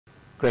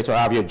Great to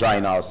have you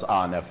join us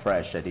on a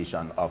fresh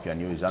edition of your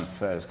news and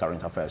first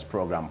current affairs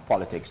program,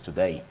 Politics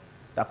Today,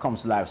 that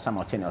comes live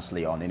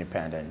simultaneously on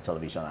independent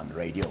television and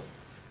radio.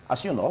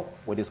 As you know,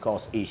 we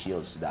discuss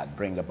issues that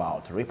bring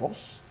about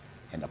ripples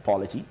in the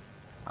polity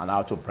and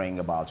how to bring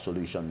about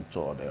solutions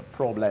to the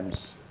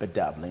problems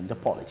bedeviling the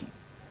polity.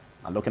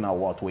 And looking at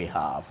what we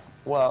have,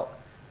 well,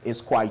 it's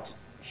quite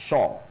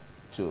sure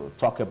to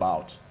talk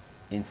about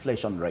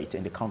inflation rate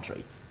in the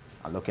country,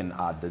 and looking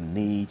at the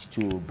need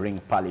to bring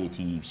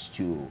palliatives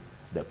to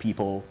the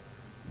people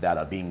that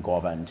are being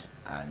governed,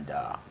 and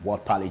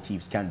what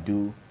palliatives can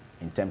do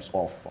in terms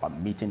of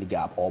meeting the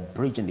gap or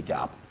bridging the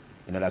gap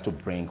in order to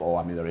bring or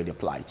ameliorate the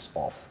plights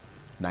of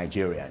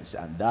Nigerians.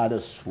 And that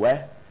is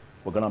where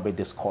we're going to be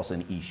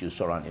discussing issues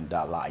surrounding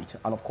that light.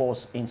 And of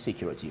course,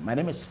 insecurity. My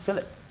name is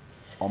Philip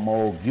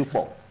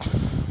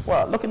Omo-Gyupo.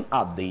 Well, looking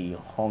at the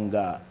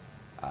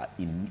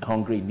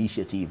Hungry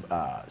Initiative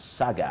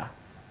saga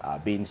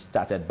being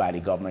started by the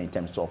governor in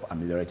terms of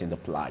ameliorating the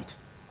plight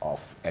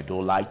of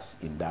Edo-lights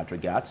in that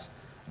regard.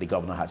 The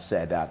governor has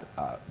said that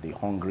the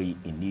Hungry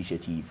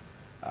Initiative,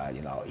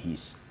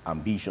 his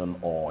ambition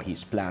or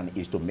his plan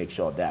is to make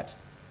sure that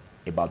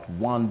about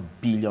 1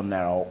 billion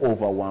naira or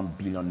over 1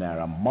 billion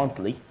naira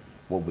monthly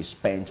will be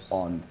spent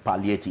on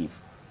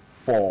palliative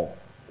for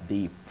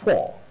the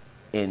poor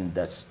in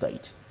the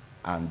state.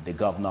 And the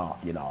governor,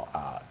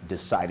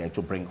 decided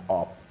to bring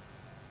up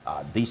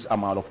this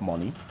amount of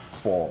money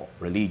for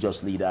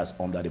religious leaders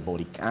under the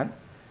body can,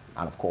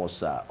 and of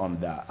course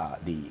under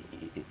the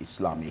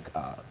Islamic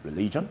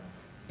religion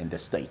in the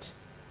state.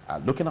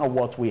 Looking at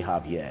what we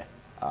have here,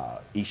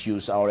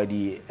 issues are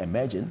already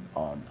emerging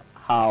on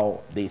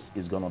how this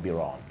is going to be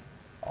run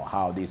or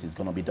how this is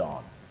going to be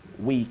done.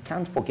 We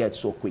can't forget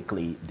so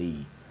quickly the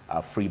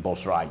free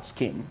bus ride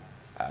scheme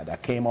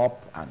that came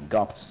up and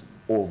got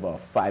over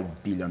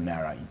 5 billion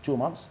naira in 2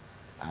 months,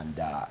 and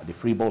the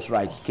free bus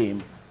ride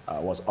scheme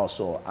was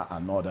also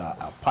another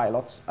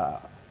pilot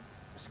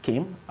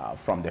scheme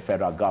from the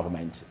federal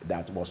government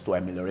that was to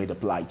ameliorate the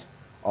plight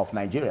of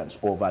Nigerians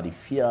over the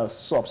fuel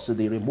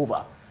subsidy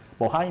removal.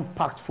 But how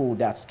impactful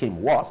that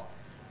scheme was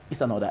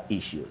is another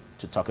issue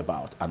to talk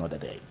about another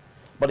day.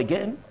 But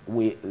again,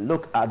 we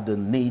look at the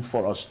need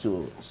for us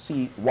to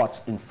see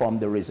what informed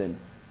the reason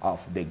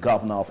of the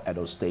governor of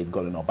Edo State,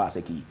 Governor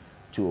Obaseki,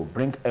 to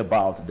bring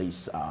about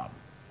this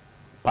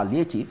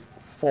palliative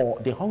for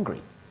the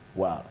hungry.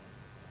 Well,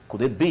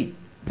 could it be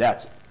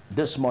that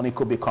this money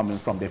could be coming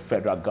from the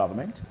federal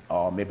government,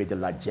 or maybe the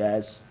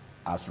largesse,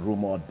 as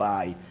rumored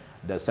by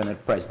the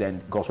Senate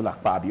President Godswill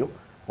Akpabio,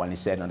 when he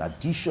said an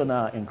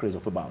additional increase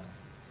of about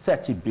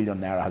 30 billion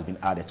naira has been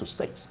added to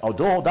states?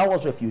 Although that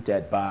was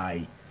refuted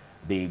by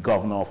the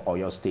governor of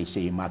Oyo State,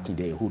 Seyi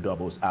Makinde, who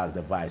doubles as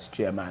the vice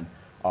chairman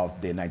of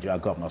the Nigeria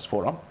Governors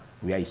Forum,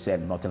 where he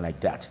said nothing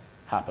like that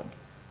happened.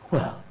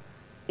 Well,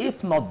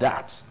 if not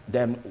that,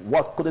 then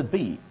what could it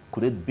be?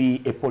 Could it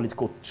be a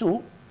political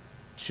tool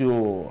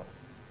to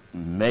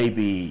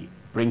maybe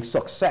bring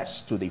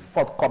success to the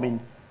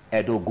forthcoming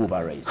Edo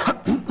Guba race?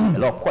 A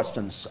lot of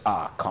questions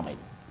are coming.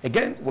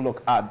 Again, we'll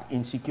look at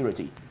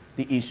insecurity,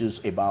 the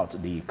issues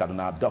about the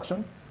Kaduna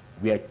abduction,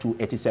 where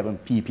 287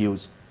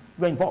 pupils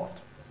were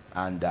involved.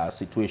 And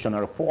situational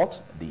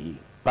report, the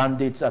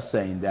bandits are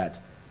saying that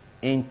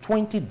in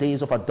 20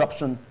 days of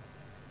adoption,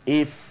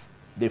 if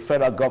the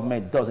federal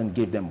government doesn't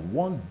give them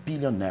 1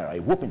 billion naira,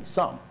 a whooping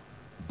sum,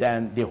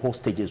 then the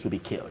hostages will be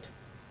killed.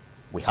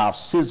 We have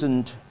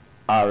seasoned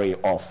array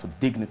of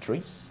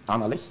dignitaries,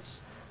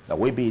 analysts, that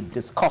will be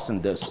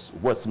discussing this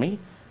with me.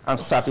 And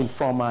starting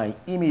from my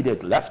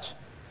immediate left,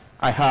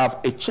 I have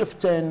a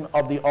chieftain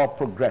of the All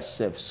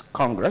Progressives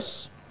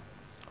Congress,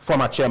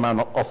 former chairman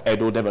of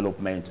Edo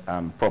Development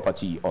and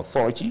Property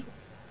Authority,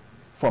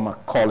 former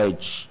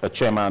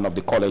chairman of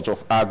the College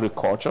of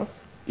Agriculture,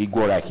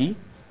 Igworaki,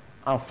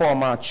 and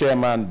former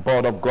chairman,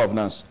 Board of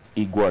Governance,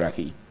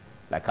 Igworaki.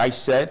 Like I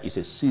said, he's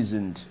a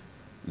seasoned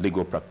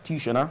legal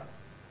practitioner,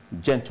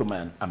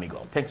 gentleman,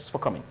 amigo. Thanks for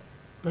coming.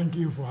 Thank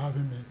you for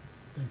having me.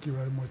 Thank you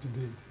very much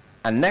indeed.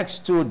 And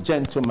next to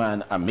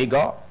gentleman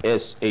amigo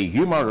is a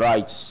human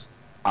rights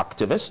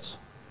activist,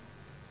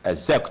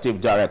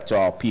 executive director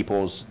of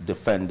People's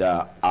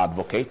Defender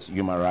Advocate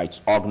Human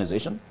Rights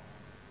Organization,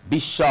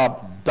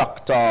 Bishop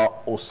Dr.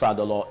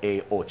 Osadolo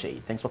A.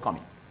 Oche. Thanks for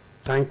coming.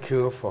 Thank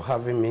you for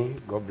having me.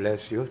 God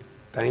bless you.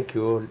 Thank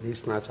you,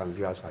 listeners and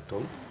viewers at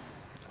home.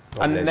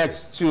 God and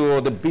next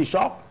to the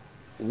bishop,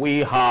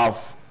 we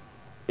have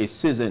a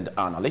seasoned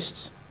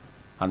analyst,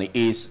 and he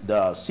is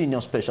the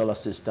senior special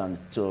assistant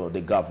to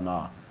the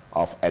governor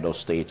of Edo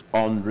State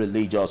on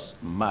religious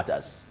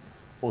matters,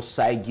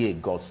 Osagie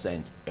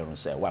Godsent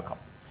Erunse. Welcome.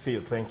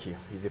 Phil, thank you.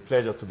 It's a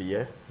pleasure to be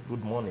here.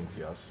 Good morning,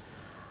 viewers.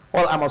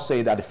 Well, I must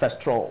say that the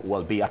first throw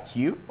will be at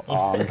you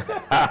on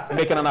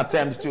making an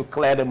attempt to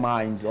clear the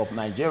minds of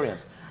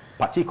Nigerians,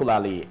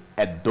 particularly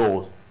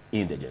Edo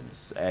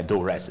indigents,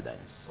 Edo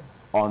residents,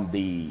 on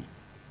the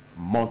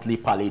monthly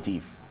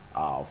palliative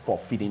for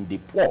feeding the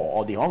poor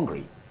or the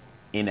hungry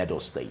in Edo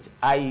State.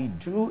 I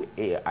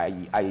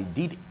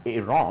did a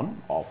run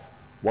of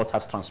what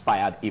has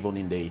transpired even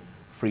in the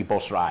free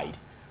bus ride,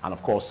 and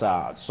of course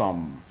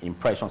some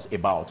impressions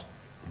about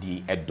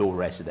the Edo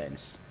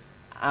residents,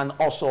 and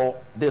also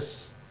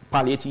this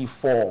palliative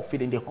for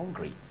feeding the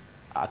hungry.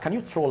 Can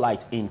you throw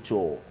light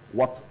into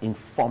what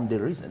informed the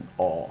reason,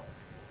 or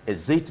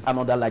is it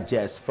another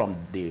largesse from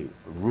the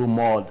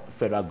rumored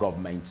federal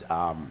government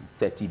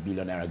 30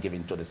 billion naira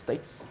given to the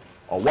states?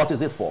 Or what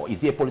is it for?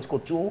 Is it a political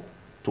tool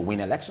to win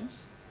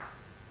elections?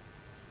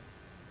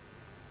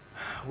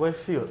 Well,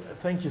 Phil,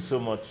 thank you so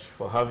much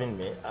for having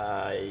me.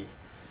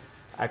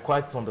 I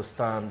quite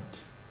understand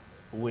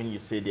when you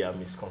say there are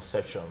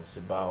misconceptions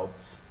about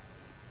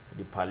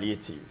the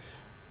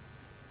palliative,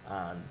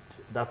 and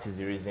that is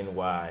the reason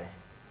why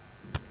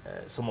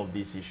some of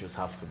these issues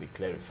have to be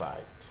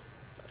clarified.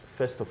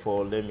 First of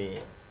all, let me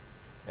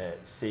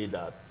say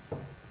that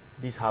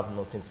these have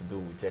nothing to do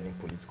with any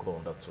political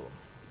undertone.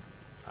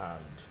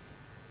 And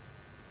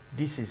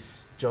this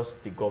is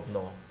just the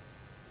governor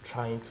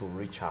trying to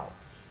reach out,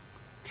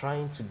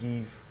 trying to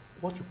give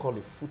what you call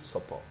a food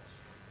support.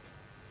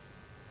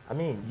 I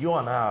mean, you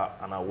and I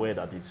are aware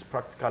that it's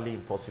practically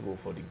impossible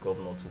for the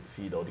governor to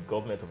feed, or the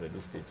government of Edo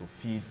State to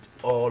feed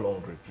all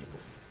hungry people.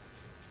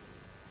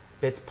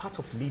 But part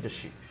of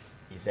leadership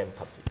is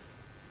empathy.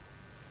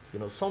 You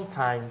know,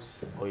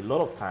 sometimes, or a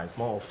lot of times,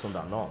 more often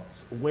than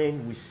not,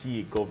 when we see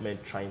a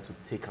government trying to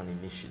take an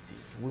initiative,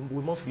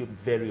 we must be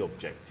very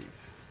objective.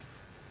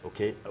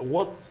 Okay?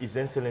 What His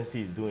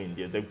Excellency is doing,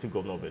 the Executive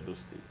Governor of Edo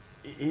State,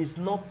 is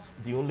not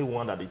the only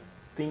one that is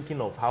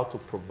thinking of how to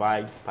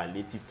provide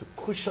palliative to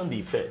cushion the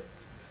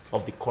effect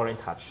of the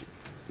current hardship.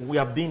 We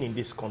have been in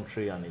this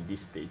country and in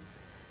this state.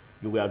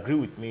 You will agree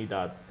with me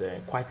that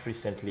quite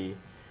recently,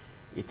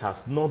 it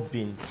has not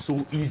been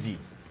so easy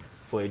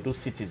for Edo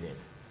citizens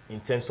in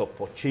terms of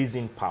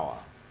purchasing power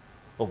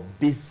of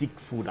basic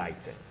food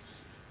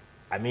items.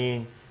 I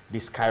mean, the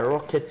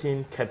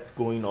skyrocketing kept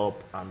going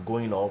up and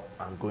going up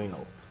and going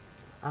up.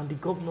 And the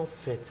governor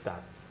felt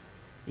that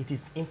it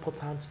is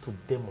important to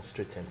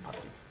demonstrate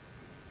empathy.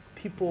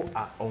 People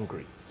are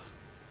hungry,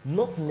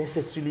 not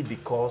necessarily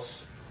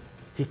because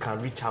he can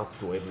reach out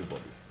to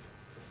everybody,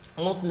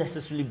 not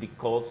necessarily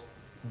because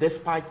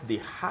despite the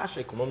harsh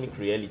economic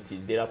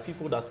realities, there are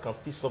people that can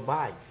still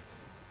survive.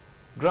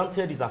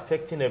 Granted, it's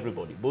affecting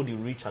everybody, both the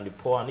rich and the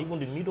poor and even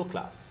the middle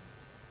class.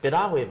 But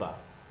however,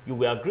 you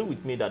will agree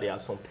with me that there are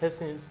some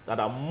persons that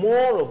are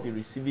more of the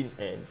receiving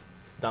end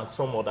than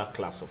some other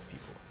class of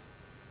people.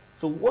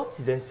 So what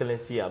His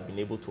Excellency have been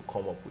able to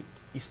come up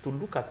with is to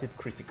look at it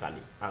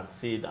critically and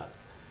say that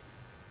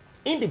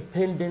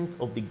independent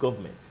of the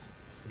government,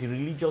 the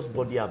religious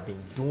body have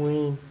been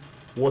doing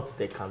what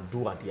they can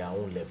do at their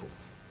own level.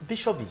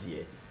 Bishop is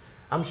here.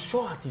 I'm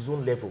sure at his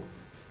own level,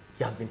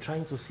 he has been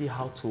trying to see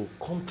how to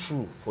come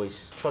through for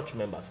his church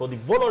members, for the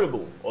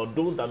vulnerable or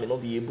those that may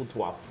not be able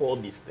to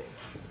afford these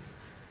things.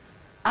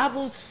 I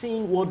haven't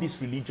seen what these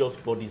religious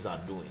bodies are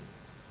doing.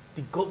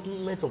 The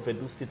government of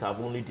Edo State have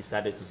only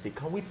decided to say,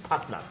 can we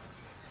partner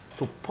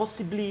to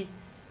possibly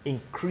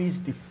increase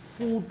the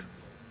food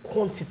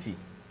quantity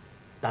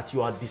that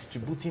you are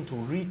distributing to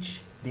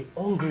reach the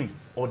hungry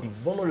or the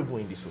vulnerable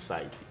in the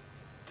society?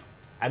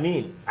 I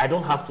mean, I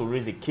don't have to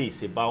raise a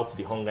case about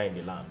the hunger in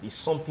the land. It's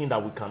something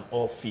that we can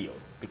all feel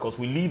because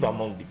we live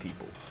among the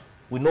people.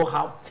 We know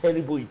how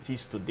terrible it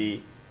is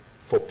today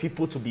for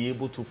people to be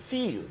able to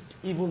feed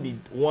even the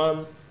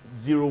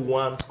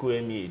 101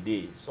 square meter a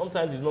day.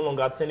 Sometimes it's no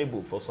longer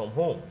tenable for some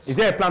homes. Is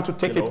there a plan to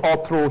take it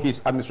all through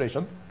his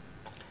administration?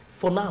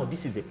 For now,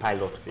 this is a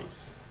pilot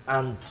phase.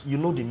 And you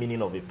know the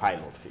meaning of a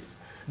pilot phase.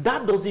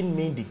 That doesn't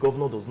mean the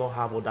governor does not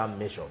have other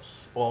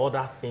measures or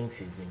other things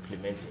he's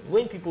implementing.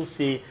 When people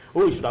say,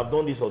 oh, you should have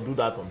done this or do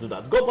that or do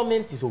that,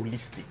 government is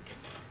holistic.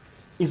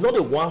 It's not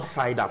a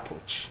one-side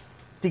approach.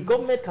 The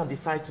government can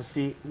decide to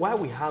say, why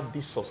we have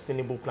this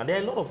sustainable plan. There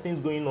are a lot of things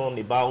going on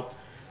about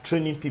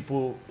training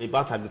people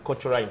about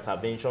agricultural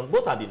intervention,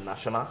 both at the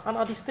national and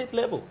at the state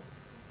level.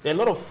 There are a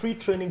lot of free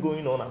training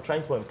going on and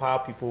trying to empower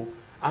people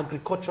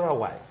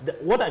agricultural-wise.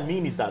 What I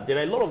mean is that there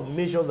are a lot of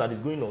measures that is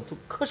going on to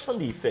cushion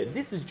the effect.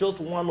 This is just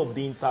one of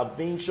the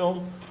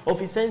intervention of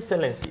His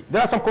Excellency.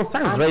 There are some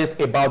concerns raised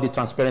about the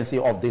transparency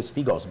of these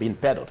figures being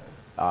peddled,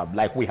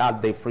 like we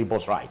had the free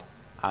bus ride.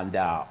 And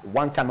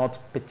one cannot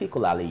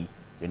particularly,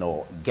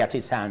 get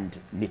his hand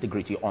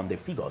nitty-gritty on the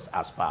figures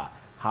as per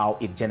how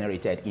it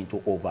generated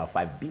into over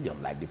 5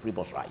 billion, like the free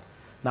bus ride.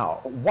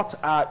 Now, what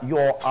are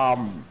your,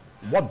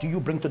 what do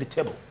you bring to the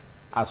table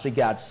as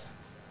regards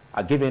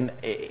giving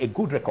a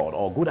good record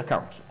or good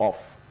account of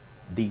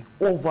the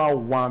over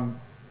 1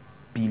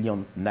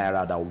 billion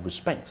naira that will be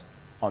spent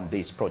on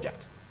this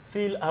project?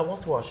 Phil, I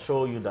want to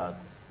assure you that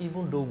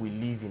even though we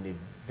live in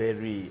a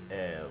very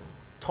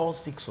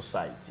toxic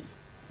society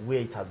where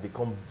it has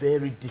become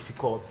very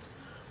difficult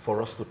for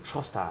us to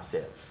trust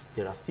ourselves,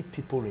 there are still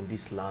people in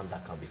this land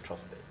that can be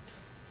trusted.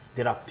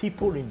 There are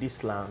people in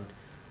this land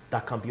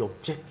that can be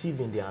objective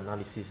in their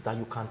analysis, that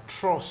you can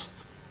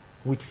trust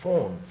with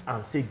funds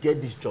and say,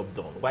 get this job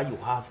done, while you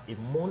have a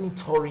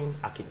monitoring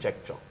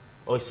architecture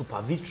or a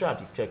supervisory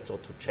architecture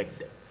to check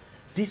them.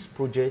 this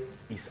project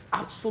is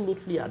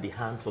absolutely at the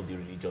hands of the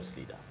religious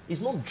leaders.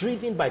 It's not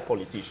driven by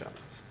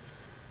politicians.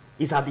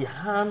 It's at the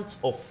hands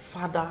of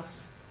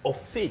fathers of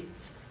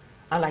faith.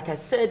 And like I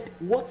said,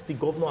 what the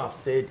governor has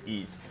said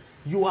is,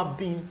 you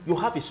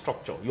have a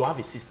structure, you have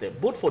a system,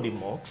 both for the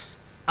mosques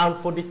and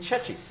for the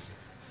churches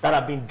that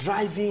have been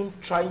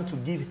trying to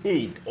give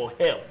aid or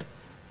help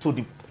to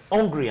the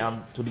hungry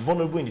and to the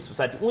vulnerable in the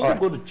society. When you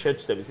go to church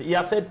services, he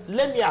has said,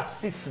 let me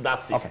assist that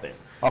system.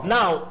 Okay.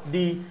 Now,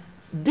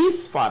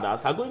 these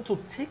fathers are going to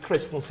take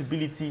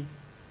responsibility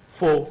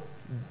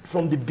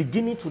from the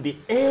beginning to the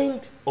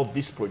end of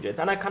this project.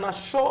 And I can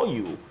assure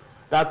you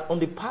that on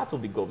the part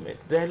of the government,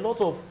 there are a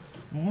lot of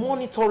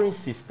monitoring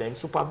systems,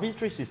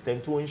 supervisory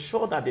systems to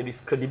ensure that there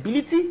is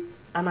credibility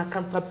and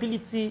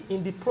accountability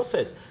in the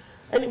process.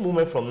 Any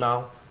moment from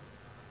now,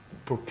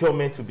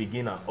 procurement to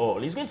begin and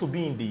all, it's going to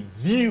be in the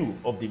view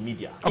of the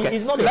media. Okay.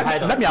 It's not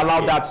let me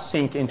allow that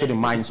sink into the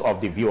minds of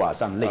the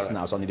viewers and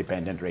listeners on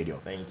independent radio.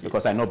 Thank you.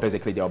 Because I know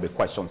basically there will be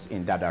questions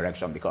in that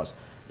direction, because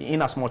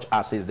in as much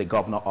as he's the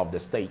governor of the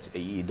state,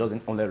 he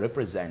doesn't only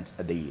represent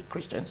the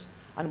Christians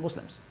and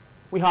Muslims.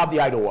 We have the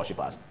idol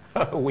worshippers.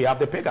 We have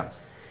the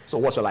pagans. So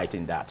what's your light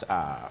in that,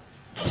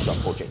 John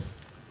Poche?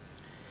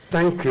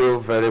 Thank you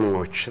very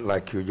much.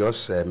 Like you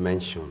just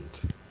mentioned,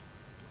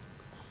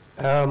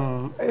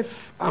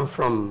 if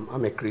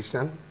I'm a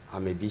Christian,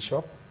 I'm a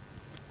bishop.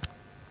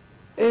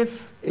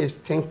 If it's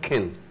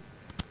thinking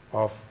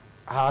of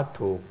how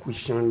to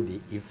question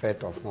the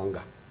effect of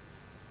hunger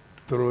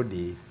through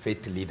the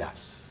faith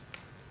leaders,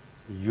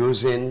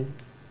 using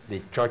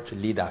the church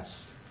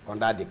leaders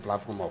under the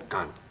platform of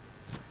Khan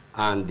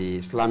and the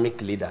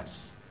Islamic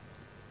leaders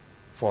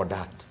for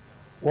that,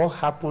 what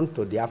happened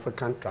to the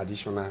African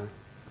traditional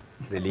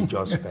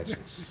religious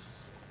persons?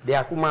 They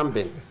are human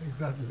beings.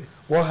 Exactly.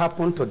 What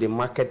happened to the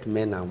market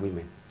men and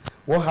women?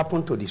 What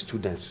happened to the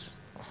students,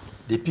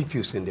 the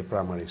pupils in the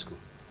primary school?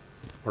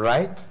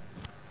 Right?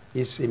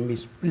 It's a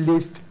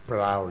misplaced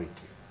priority.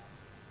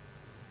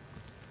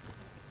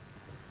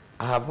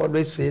 I have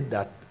always said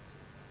that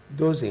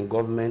those in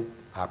government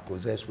are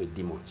possessed with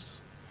demons.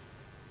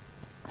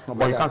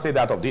 But you can't say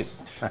that of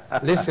this.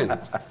 Listen.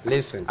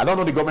 I don't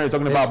know the government you're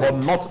talking about,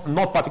 but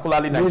not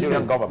particularly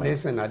Nigerian government.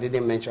 Listen, I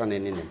didn't mention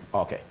any name.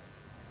 Okay.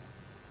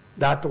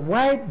 That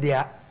while they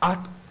are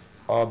out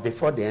or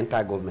before they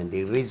enter government,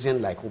 they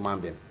reason like human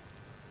beings.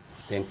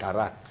 They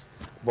interact.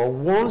 But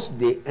once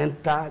they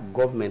enter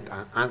government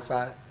and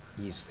answer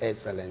His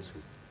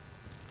Excellency,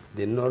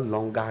 they no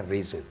longer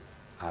reason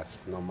as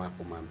normal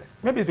human beings.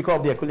 Maybe it's because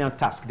of the Herculean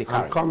task they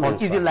carry. Coming,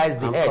 easy lies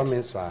the head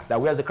that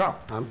wears the crown.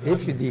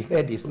 If the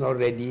head is not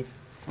ready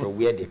to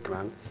wear the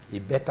crown, he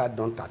better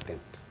don't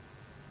attempt.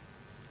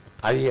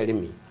 Are you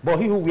hearing me? But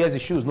he who wears the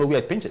shoes knows where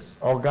it pinches.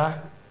 Oga,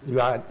 you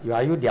are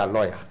their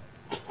lawyer?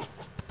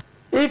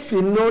 If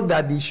you know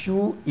that the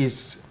shoe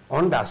is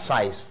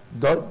undersized,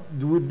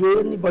 do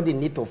anybody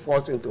need to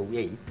force him to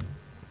wear it?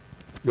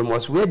 You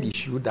must wear the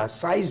shoe that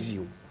size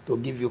you to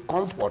give you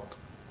comfort.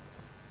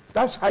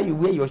 That's how you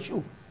wear your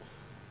shoe.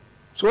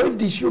 So if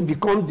the shoe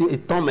becomes a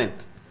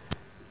torment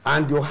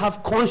and you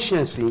have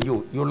conscience in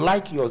you, you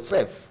like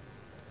yourself,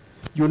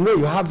 you know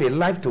you have a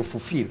life to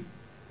fulfill,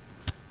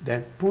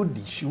 then put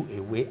the shoe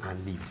away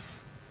and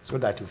leave so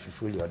that you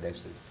fulfill your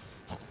destiny.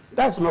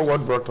 That's not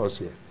what brought us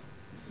here.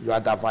 You are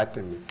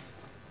diverting me.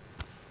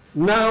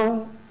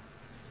 Now,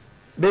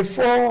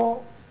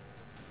 before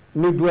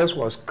Midwest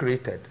was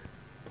created,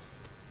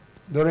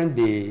 during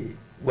the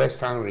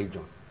Western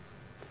region,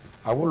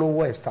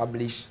 Awolowo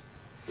established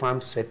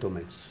farm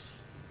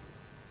settlements.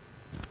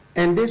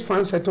 And these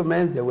farm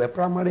settlements, there were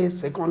primary,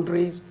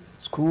 secondary,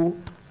 school,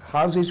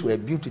 houses were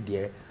built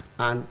there,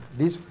 and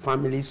these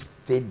families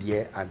stayed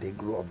there and they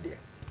grew up there.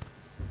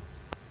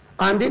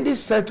 And in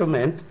this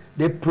settlement,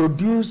 they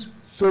produce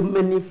so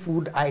many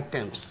food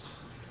items.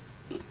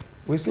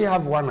 We still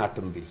have one at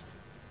Mbiri.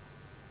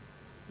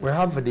 We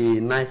have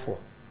the NIFO.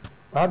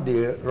 We have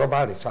the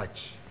rubber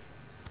research.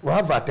 We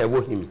have at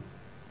Ewohimi.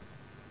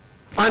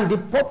 And the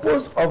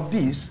purpose of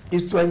this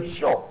is to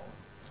ensure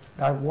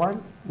that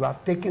one, you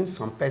have taken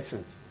some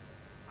persons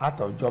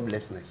out of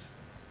joblessness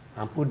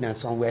and put them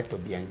somewhere to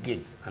be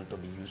engaged and to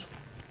be useful.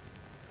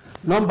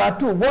 Number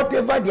two,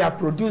 whatever they are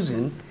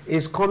producing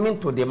is coming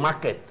to the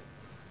market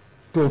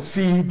to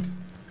feed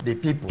the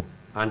people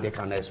and they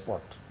can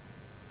export.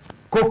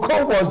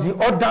 Cocoa was the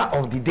order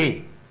of the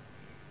day,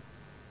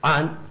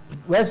 and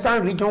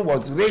Western region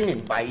was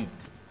reigning by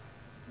it,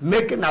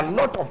 making a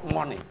lot of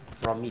money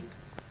from it.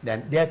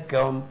 Then there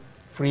come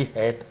free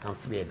health and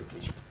free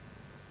education.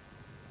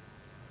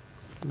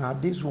 Now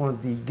this one,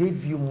 they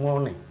gave you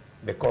money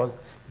because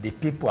the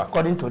people,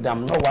 according to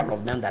them, not one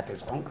of them that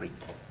is hungry.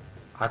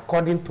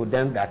 According to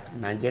them, that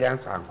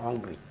Nigerians are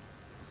hungry.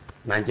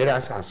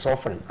 Nigerians are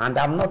suffering. And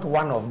I'm not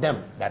one of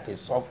them that is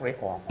suffering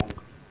or hungry.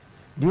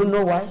 Do you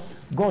know why?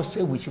 God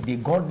said we should be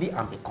godly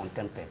and be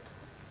contented.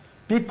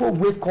 People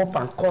wake up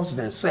and curse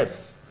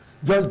themselves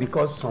just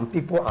because some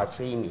people are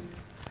saying it.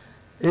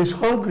 He's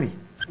hungry.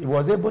 He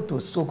was able to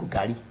soak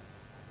gari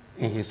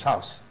in his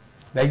house,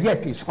 but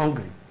yet he's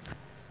hungry.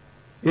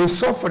 is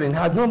suffering,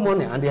 has no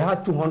money, and he has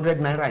 200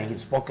 naira in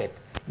his pocket,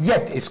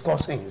 yet is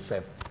cursing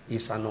himself,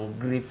 is an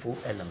ungrateful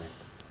element.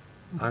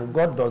 And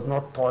God does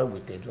not toy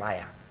with a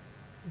liar.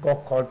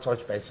 God called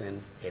such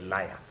person a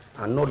liar,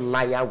 and no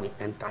liar will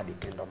enter the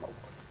kingdom of God.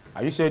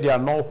 Are you saying there are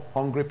no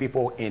hungry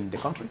people in the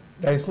country?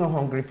 There is no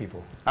hungry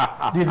people.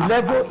 The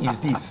level is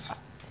this.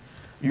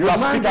 You are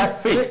speaking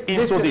faith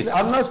into this.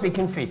 I'm not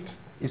speaking faith.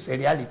 It's a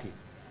reality.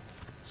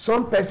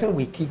 Some person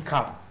will kill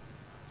cow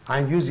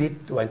and use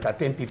it to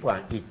entertain people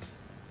and eat.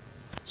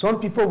 Some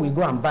people will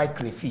go and buy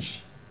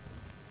crayfish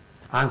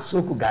and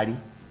soak gari.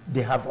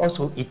 They have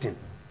also eaten.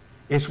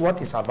 It's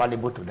what is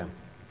available to them.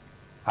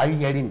 Are you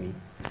hearing me?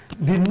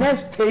 The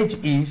next stage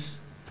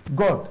is,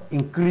 God,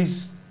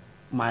 increase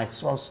my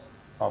source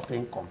of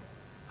income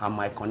and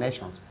my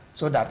connections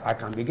so that I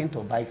can begin to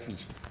buy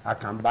fish. I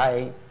can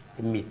buy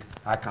meat.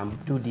 I can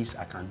do this.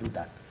 I can do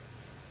that.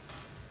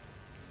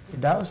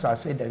 That also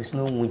said there is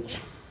no winch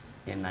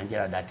in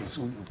Nigeria that is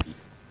Uyuki,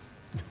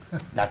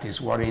 that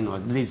is worrying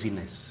on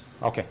laziness.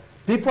 Okay.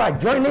 People are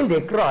joining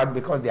the crowd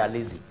because they are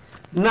lazy.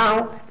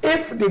 Now,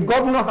 if the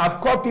governor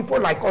have called people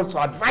like us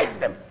to advise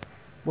them,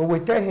 but we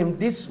tell him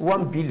this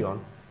 1 billion,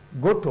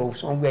 go to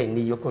somewhere in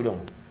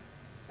Niyokoyomo.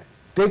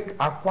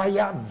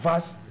 Acquire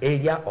vast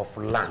area of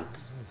land.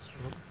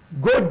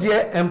 Go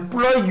there,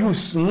 employ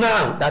youths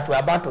now that we're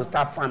about to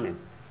start farming.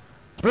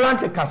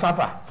 Plant a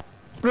cassava,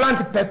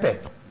 plant pepper,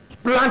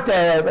 plant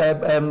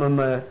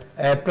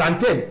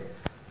plantain,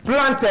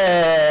 plant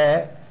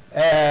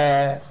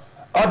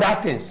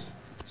other things,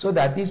 so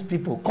that these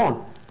people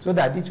come, so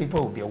that these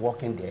people will be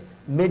working there,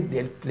 make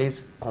the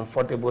place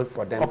comfortable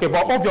for them. Okay,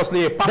 but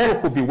obviously a pastor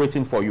could be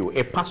waiting for you.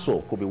 A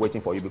pastor could be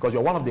waiting for you because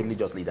you're one of the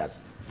religious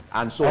leaders.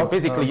 And so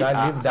basically,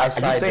 leave that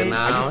side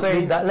are you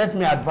saying that, let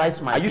me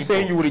advise my Are you people.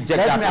 saying you will reject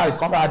that?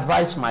 Let me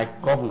advise my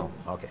governor.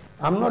 Okay.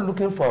 I'm not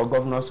looking for a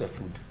governor's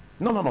food.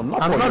 No, not I'm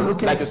for not you.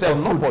 looking Like you said,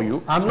 for not food. for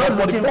you. I'm not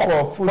looking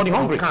for food for the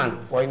hungry.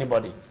 for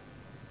anybody.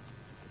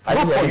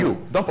 Not for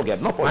you. Don't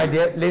forget, not for My you.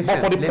 dear, listen,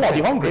 but for the poor,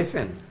 the hungry.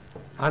 Listen,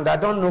 and I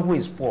don't know who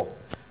is poor,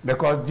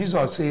 because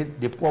Jesus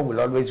said the poor will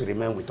always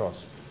remain with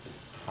us.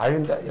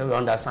 You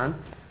understand?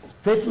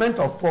 Statement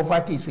of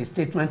poverty is a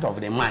statement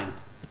of the mind.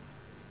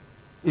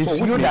 It's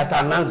so you that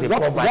announce the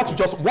poverty. What you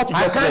just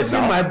I can't see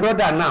my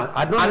brother now.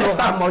 I don't know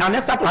how much. An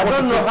excerpt of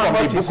what you took from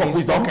the book of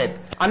wisdom.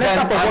 An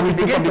excerpt of what you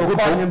took from the good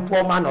call book. him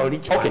poor man or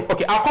rich man.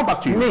 Okay, I'll come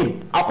back to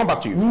you. I'll come back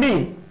to you.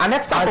 An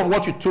excerpt of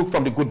what you took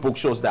from the good book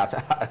shows that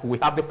we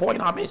have the poor in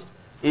our midst.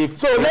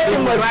 So let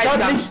him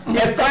establish.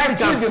 If Christ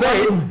can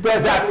say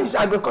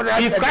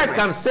that, if Christ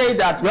can say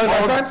that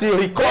until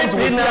he comes,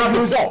 we still have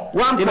the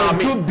poor in our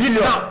midst. 1.2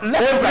 billion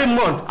every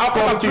month. I'll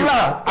come back to you.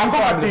 I'll come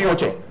back to you,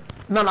 Oche.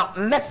 Now,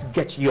 let's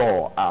get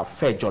your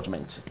fair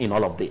judgment in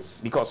all of this,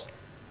 because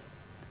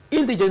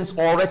indigents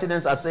or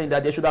residents are saying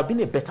that there should have been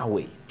a better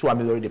way to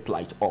ameliorate the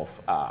plight of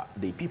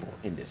the people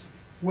in this.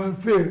 Well,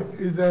 Phil,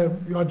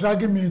 you are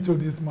dragging me into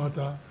this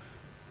matter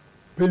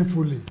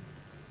painfully,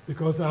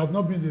 because I have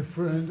not been a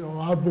friend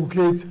or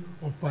advocate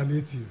of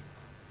palliative.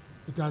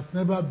 It has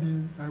never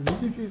been.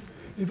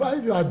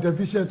 If you are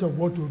deficient of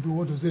what to do,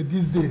 what to say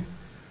these days,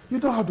 you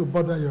don't have to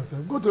bother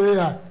yourself. Go to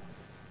AI.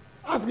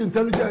 Ask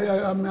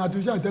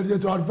artificial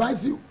intelligence to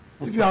advise you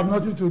if you have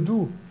nothing to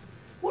do.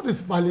 What is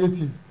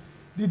palliative?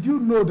 Did you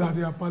know that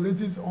there are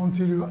palliatives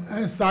until your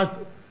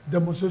NSAC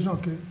demonstration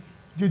came?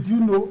 Did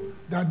you know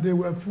that there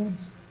were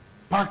foods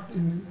packed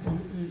in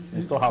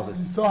storehouses?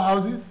 In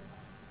storehouses?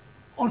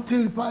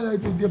 Until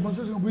the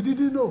demonstration, we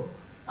didn't know.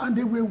 And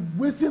they were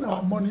wasting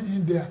our money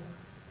in there.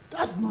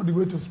 That's not the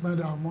way to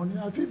spend our money.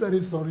 I feel very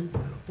sorry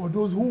for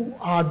those who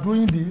are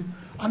doing this,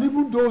 and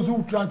even those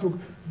who try to,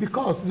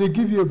 because they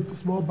give you a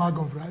small bag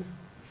of rice,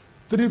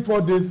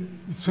 3-4 days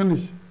it's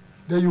finished.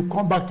 Then you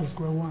come back to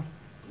square one.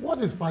 What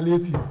is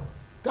palliative?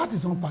 That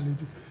is not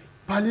palliative.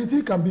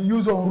 Palliative can be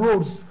used on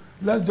roads.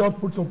 Let's just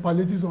put some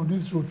palliatives on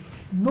this road,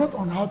 not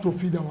on how to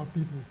feed our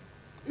people.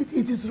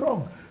 It is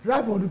wrong.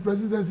 Right from the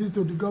presidency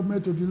to the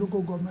government to the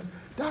local government,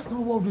 that's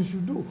not what we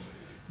should do.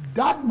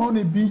 That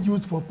money being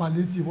used for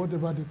palliative,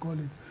 whatever they call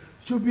it,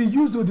 should be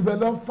used to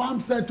develop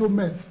farm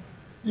settlements,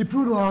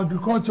 improve our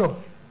agriculture.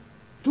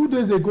 2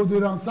 days ago, they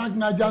ransacked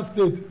Niger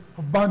State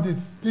of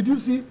bandits. Did you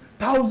see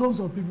thousands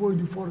of people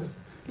in the forest,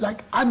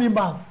 like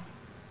animals,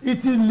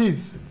 eating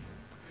leaves?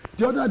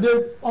 The other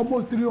day,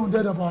 almost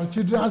 300 of our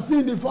children are still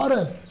in the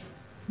forest.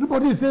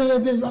 Nobody is saying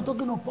anything. You are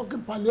talking of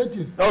fucking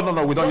palliatives.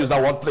 No, we don't use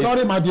that word, please.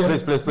 Sorry, my dear.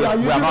 Please. We are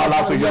not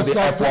allowed to use the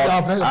F word.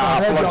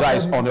 I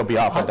apologize on your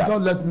behalf for that.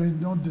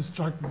 Don't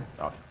distract me.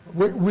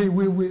 Okay.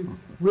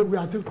 We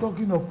are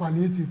talking of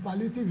palliative.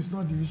 Palliative is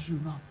not the issue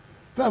now.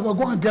 First, we're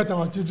going to get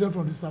our children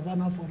from the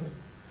savannah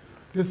forest.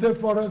 They say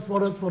forest.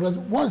 What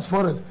is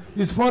forest?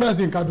 It's forest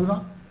in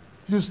Kaduna.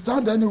 You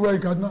stand anywhere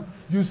in Kaduna,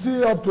 you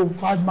see up to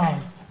 5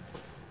 miles.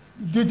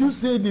 Did you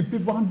see the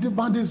people, the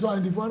bandits who are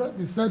in the forest,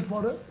 the said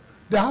forest?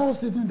 They are all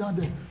sitting down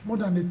there, more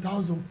than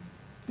 1,000.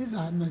 These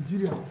are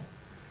Nigerians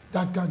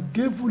that can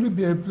gainfully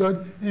be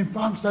employed in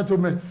farm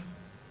settlements.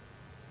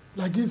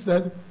 Like he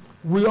said,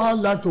 we all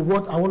like to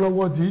what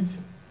Awolowo did.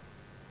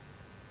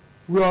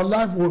 We are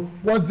alive.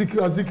 What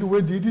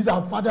Ziki did. These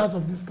are fathers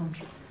of this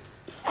country.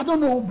 I don't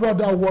know who brought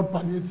that word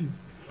palliative.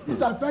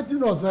 It's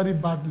affecting us very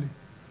badly.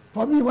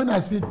 For me, when I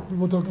see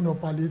people talking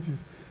of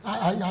palliatives,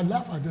 I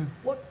laugh at them.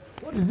 What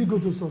is it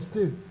going to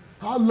sustain?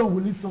 How long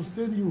will it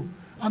sustain you?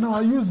 And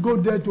our youth go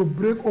there to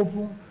break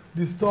open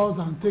the stores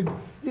and take.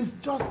 It's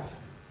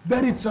just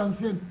very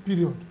transient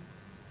period.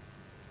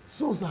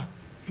 So, sir,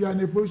 if you are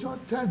in a position,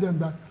 tell them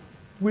that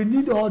we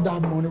need all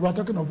that money. We're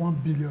talking of 1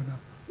 billion now.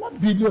 1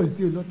 billion is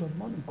still a lot of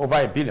money.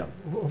 Over a billion.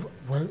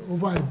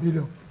 Over a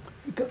billion.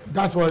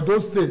 That's why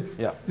those states.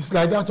 Yeah. It's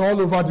like that all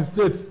over the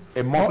states.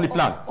 A monthly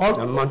plan. All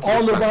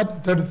over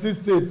 36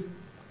 states.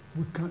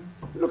 We can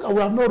look.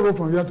 We have no road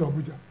from here to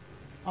Abuja.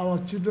 Our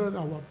children,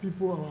 our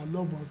people, our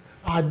loved ones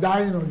are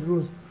dying on the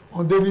roads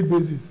on daily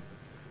basis.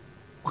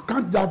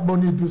 Can't that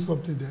money do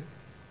something there?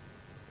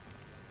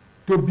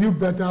 To build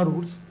better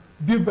roads,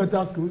 build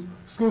better schools.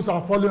 Schools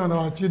are falling on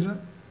our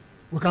children.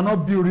 We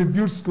cannot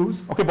rebuild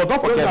schools. Okay, but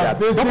don't forget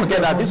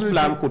that this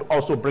plan could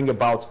also bring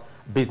about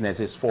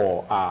businesses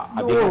for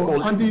the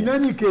local and in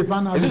any case,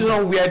 this is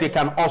not where they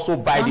can also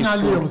buy these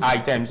food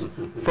items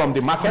from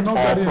the market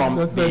or from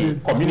the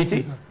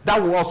community.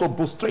 That will also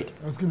boost trade.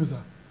 Excuse me,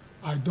 sir.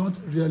 I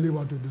don't really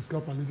want to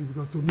discuss politics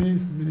because to me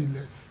it's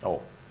meaningless.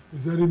 Oh.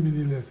 It's very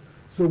meaningless.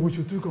 So we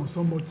should think of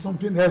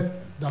something else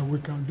that we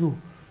can do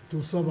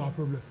to solve our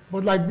problem.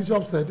 But like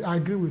Bishop said, I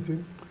agree with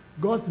him.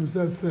 God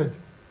himself said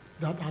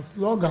that as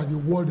long as the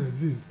world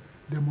exists,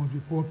 there must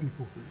be poor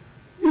people.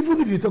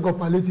 Even if you talk of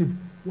palliative,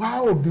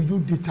 how do you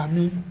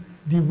determine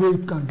the way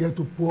it can get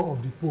to poor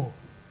of the poor?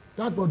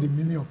 That's what the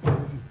meaning of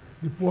palliative,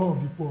 the poor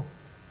of the poor.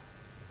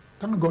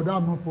 Thank God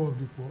I'm not poor of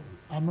the poor.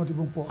 I'm not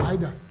even poor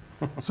either.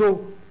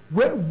 So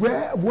what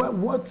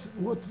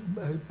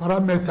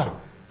parameter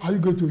are you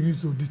going to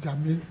use to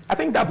determine? I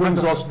think that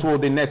brings us to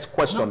the next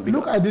question. Now,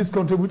 look at this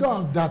country. We don't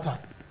have data.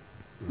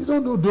 We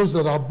don't know those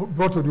that are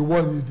brought to the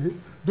world in a day,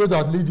 those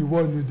that lead the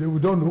world in a day. We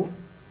don't know.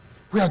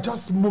 We are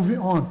just moving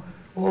on.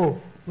 Oh,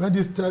 when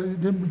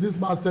this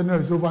man's tenure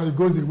is over, he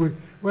goes away.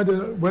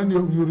 When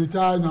you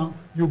retire now,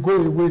 you go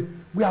away.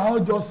 We are all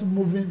just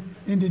moving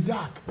in the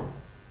dark.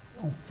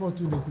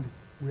 Unfortunately,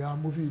 we are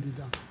moving in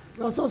the dark.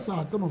 We are so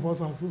sad. Some of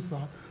us are so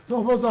sad. Some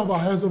of us have our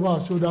heads over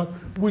our shoulders.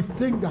 We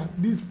think that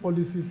these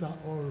policies are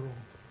all wrong.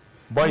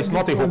 But it's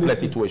not a hopeless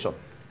situation,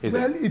 is it?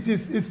 Well,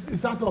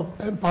 it's out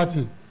of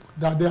empathy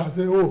that they are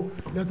saying, oh,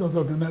 let us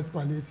organize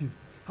palliative.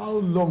 How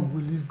long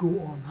will it go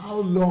on? How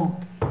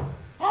long?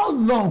 How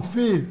long,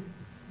 Phil?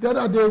 The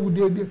other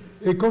day,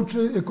 a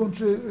country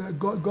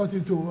got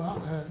into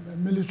a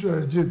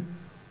military regime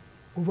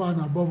over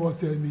and above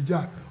us here in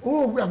Niger.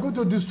 Oh, we are going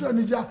to destroy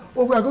Niger.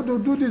 Oh, we are going to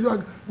do this.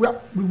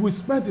 We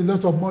spent a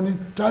lot of money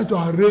trying to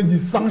arrange the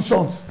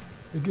sanctions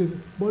against it.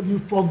 But you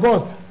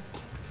forgot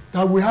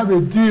that we have a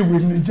deal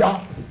with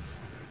Niger.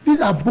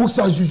 These are books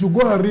that you should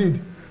go and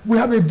read. We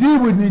have a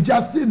deal with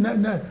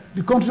Niger,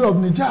 the country of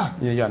Niger.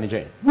 Yeah,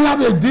 Niger. We have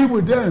a deal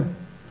with them.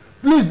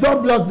 Please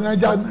don't block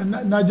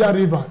the Niger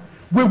River.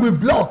 We will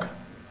block.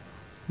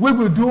 We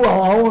will do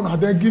our own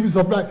and then give you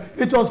supply.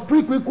 It was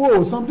pre-quick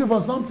war, something for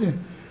something.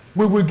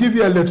 We will give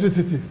you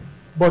electricity,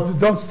 but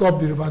don't stop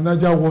the River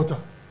Niger water.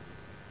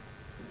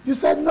 You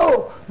said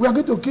no, we are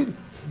going to kill.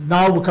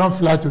 Now we can't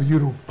fly to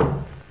Europe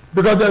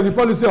because there's a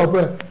policy of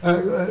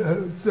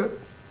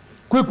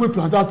quick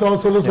plantator.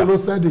 Solo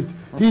said it.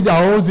 He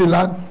that owns the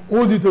land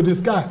owns it to the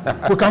sky.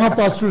 We cannot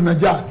pass through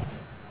Niger.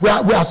 We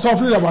are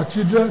suffering our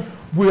children.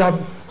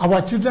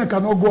 Our children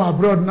cannot go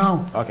abroad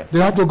now. Okay. They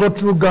have to go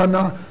through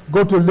Ghana,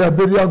 go to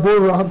Liberia,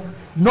 go around.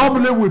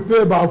 Normally we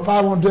pay about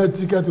 500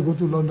 tickets to go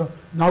to London.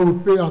 Now we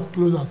pay as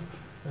close as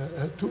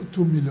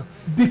 2 million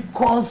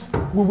because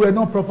we were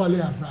not properly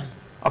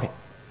advised. Okay.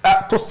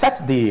 To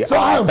set the so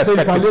I am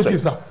saying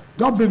palliative, sir.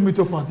 Don't bring me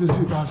to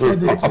palliative. I've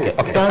said it.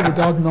 Okay. Time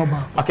without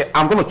number. Okay,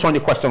 I'm going to turn the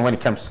question when it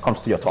comes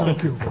to your topic.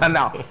 Thank you. And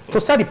now, to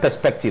set the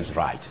perspectives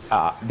right,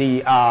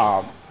 the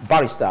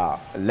barrister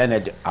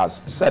Leonard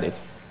has said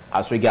it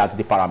as regards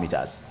the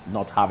parameters,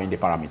 not having the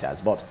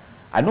parameters, but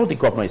I know the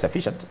governor is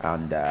efficient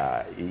and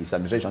his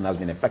administration has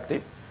been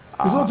effective.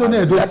 It's not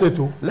only Edo State,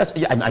 too.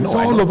 I know. It's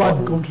all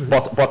over the country.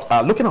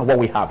 But looking at what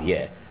we have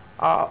here,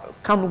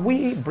 can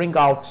we bring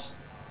out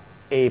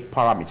a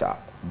parameter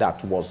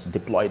that was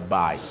deployed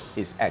by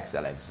His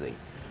Excellency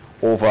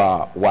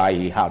over why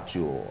he had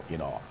to,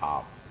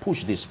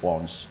 push these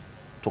funds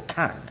to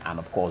CAN and,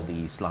 of course,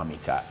 the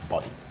Islamic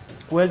body?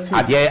 Well,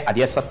 are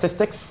there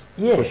statistics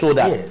to show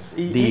that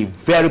the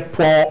very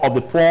poor of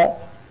the poor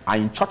are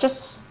in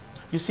churches?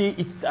 You see,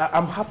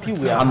 I'm happy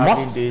we are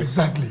having this.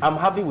 Exactly. I'm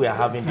happy we are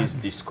having this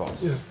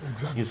discourse. Yes,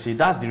 exactly. You see,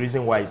 that's the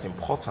reason why it's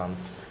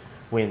important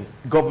when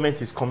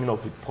government is coming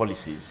up with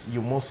policies.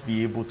 You must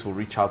be able to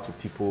reach out to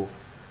people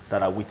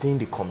that are within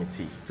the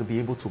committee to be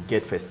able to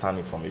get first-hand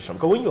information.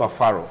 Because when you are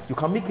far off, you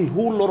can make a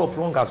whole lot of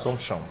wrong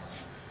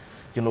assumptions.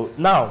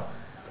 Now,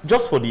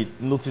 just for the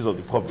notice of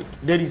the public,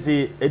 there is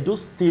a Edo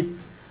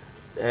State.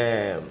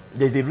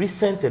 There's a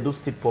recent Edo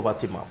State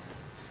poverty map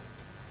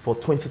for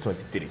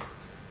 2023.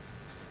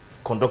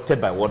 Conducted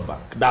by World Bank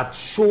that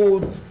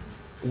showed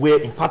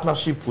where in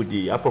partnership with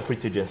the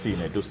appropriate agency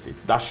in Edo State,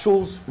 that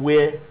shows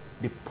where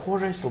the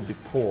poorest of the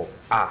poor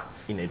are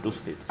in Edo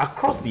State,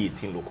 across the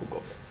 18 local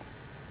governments.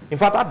 In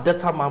fact, that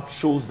data map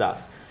shows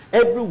that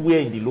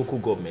everywhere in the local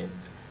government,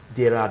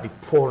 there are the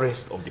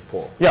poorest of the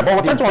poor. Yeah, but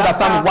we're trying to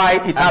understand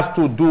why it has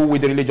to do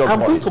with the religious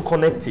bodies. I'm going to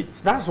connect it.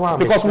 That's why I'm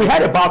Because we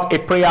heard about a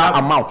prayer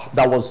amount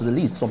that was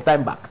released some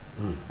time back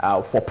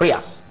for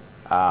prayers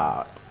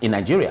in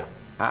Nigeria.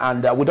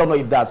 And we don't know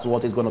if that's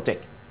what it's going to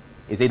take.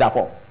 Is it that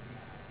for?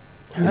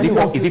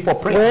 Is it for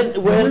prayers?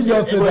 Well, you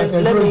just said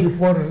that Edo is the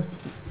poorest.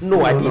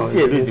 No, I didn't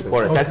say Edo is the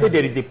poorest. I said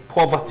there is a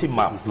poverty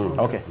map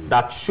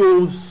that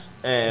shows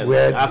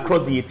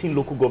across the 18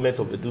 local governments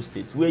of Edo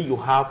State where you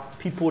have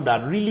people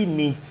that really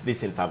need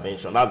this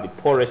intervention. That's the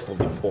poorest of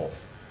the poor.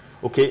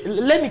 Okay,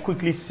 let me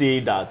quickly say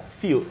that,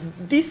 Phil,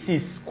 this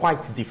is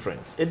quite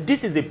different.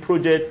 This is a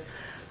project,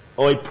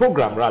 or a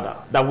program rather,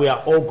 that we are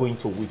all going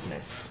to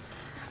witness.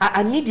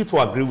 I need you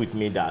to agree with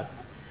me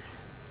that,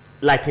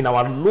 like in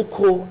our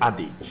local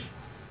adage,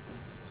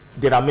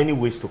 there are many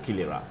ways to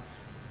kill a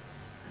rat.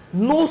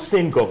 No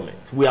sane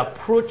government will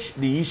approach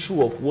the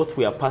issue of what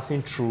we are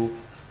passing through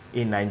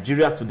in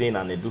Nigeria today in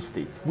an Edo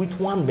State with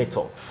one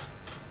method.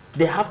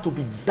 There have to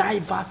be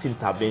diverse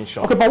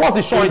intervention. Okay, but what's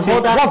the surety?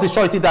 What's the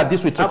surety that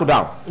this will trickle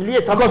down?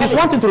 Yes, because it's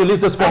one thing to release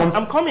this funds.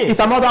 I'm coming. It's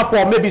another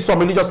for maybe some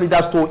religious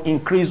leaders to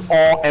increase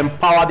or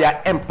empower their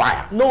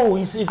empire. No,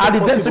 it's at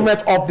the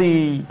detriment of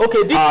the.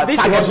 Okay,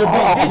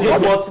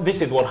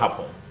 this is what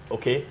happened.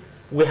 Okay,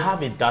 we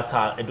have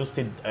a Edo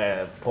State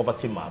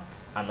poverty map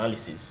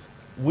analysis,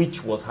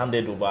 which was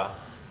handed over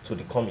to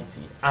the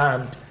committee,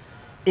 and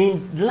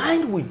in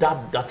line with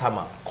that data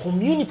map,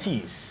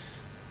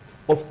 communities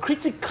of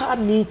critical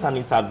needs and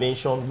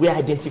intervention were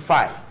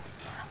identified,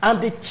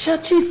 and the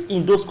churches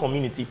in those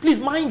communities, please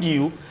mind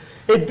you,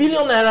 R1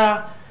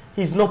 billion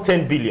is not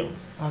 10 billion.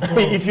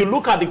 If you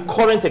look at the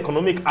current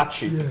economic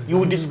hardship, you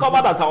will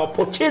discover that our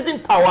purchasing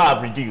power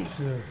have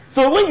reduced.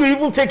 So when you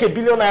even take R1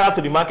 billion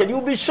to the market,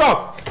 you'll be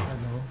shocked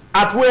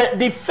at where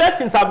the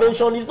first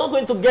intervention is not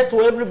going to get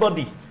to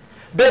everybody.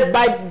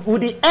 But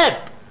with the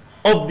help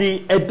of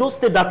the Edo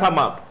State data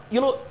map,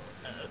 you know,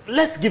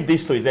 let's give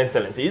this to His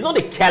Excellency. He's not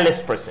a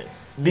careless person.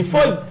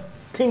 Before he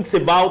thinks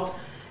about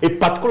a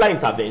particular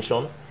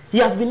intervention, he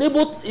has been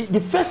able to, the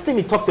first thing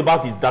he talks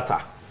about is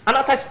data. And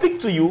as I speak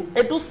to you,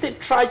 Edo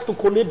State tries to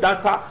collect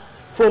data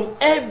from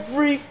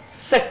every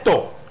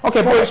sector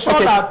to ensure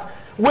that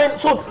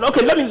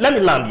let me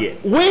land here.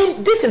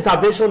 When this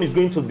intervention is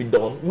going to be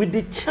done with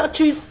the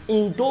churches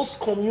in those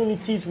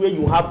communities where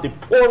you have the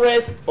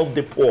poorest of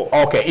the poor.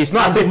 Okay, it's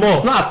not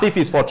as if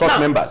it's for church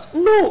members.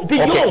 No,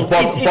 beyond.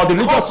 Okay, but the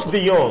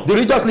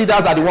religious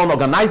leaders are the one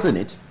organizing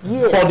it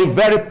for the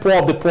very poor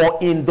of the poor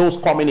in those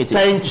communities.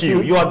 Thank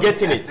you. You are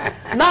getting it.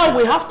 Now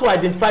we have to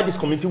identify this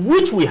community,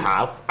 which we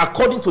have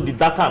according to the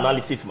data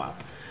analysis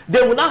map.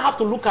 Then we now have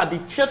to look at the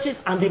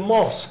churches and the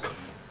mosque.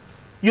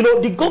 You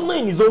know, the governor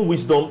in his own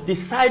wisdom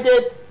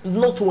decided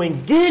not to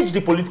engage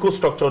the political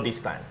structure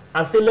this time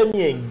and say, let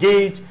me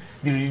engage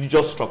the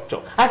religious structure.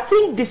 I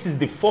think this is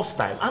the first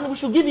time, and we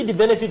should give it the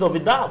benefit of the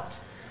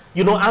doubt.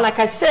 You know, and like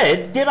I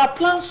said, there are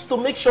plans to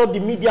make sure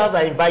the medias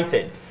are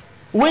invited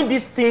when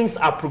these things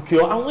are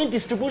procured and when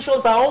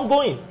distributions are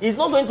ongoing. It's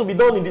not going to be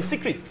done in the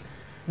secret.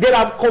 There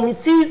are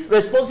committees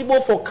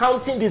responsible for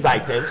counting these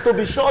items to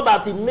be sure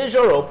that it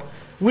measures up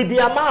with the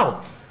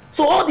amount.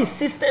 So all the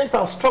systems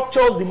and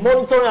structures, the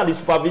monitoring and the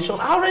supervision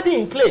are already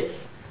in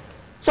place.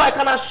 So I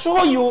can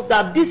assure you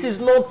that this is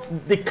not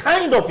the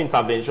kind of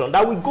intervention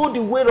that will go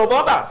the way of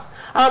others.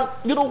 And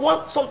you know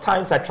what?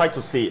 Sometimes I try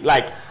to say,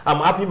 like, I'm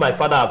happy my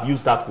father have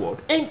used that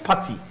word.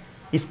 Empathy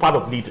is part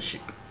of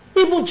leadership.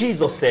 Even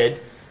Jesus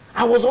said,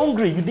 I was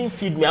hungry, you didn't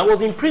feed me. I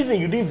was in prison,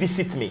 you didn't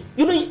visit me.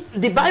 You know,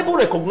 the Bible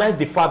recognizes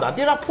the father.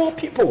 There are poor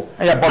people.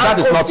 Yeah, but that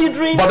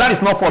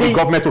is not for the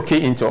government to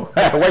key into.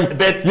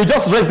 But you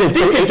just raised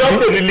this is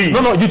just a relief.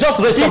 No, you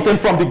just raised something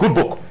from the good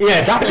book.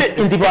 Yes. That is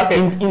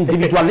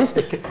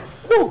individualistic.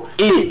 No,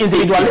 it's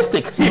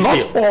individualistic.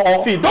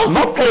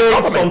 Don't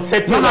claim some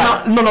setting.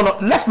 No.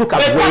 Let's look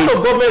at ways. Part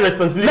of government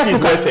responsibility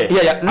is welfare.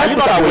 Let's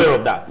look at ways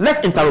of that.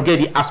 Let's interrogate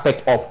the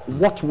aspect of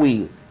what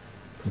will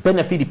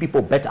benefit the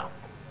people better.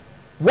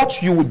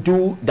 What you would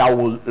do that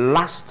will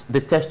last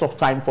the test of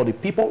time for the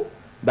people,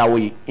 that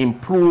will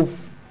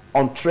improve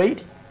on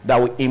trade, that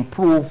will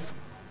improve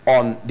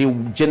on the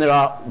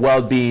general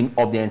well-being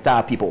of the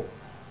entire people.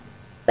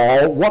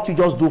 Or what you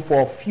just do for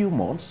a few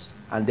months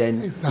and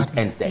then it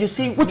ends there. You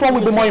see, which one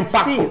will be more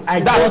impactful?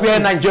 That's where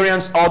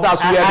Nigerians, or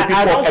that's where the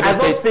people of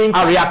Edo State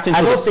are reacting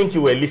to this. I don't think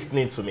you were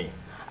listening to me.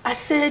 I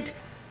said,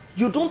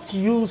 you don't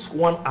use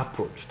one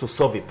approach to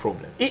solve a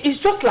problem. It's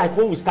just like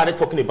when we started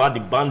talking about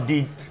the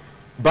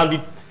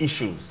bandit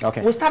issues.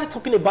 Okay. We started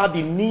talking about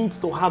the need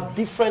to have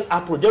different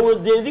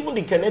approaches. There's even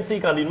the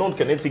kinetic and the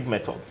non-kinetic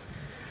methods.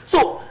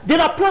 So there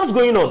are plans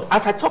going on.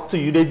 As I talk to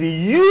you, there's a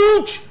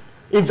huge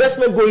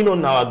investment going on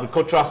in our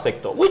agricultural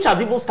sector, which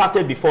has even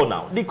started before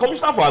now. The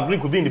Commissioner for Agri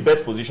could be in the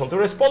best position to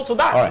respond to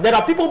that. Right. There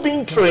are people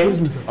being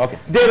trained. Okay.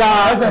 There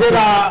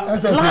are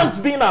lands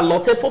being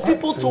allotted for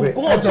people to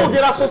go. So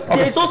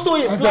there is also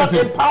a land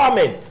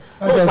empowerment.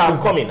 Those are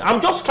coming. I'm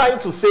just trying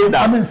to say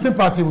that I'm in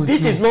sympathy with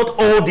this is not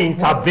all the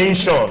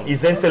intervention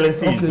His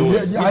Excellency is doing.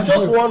 It's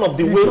just one of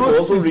the ways to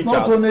also reach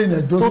out to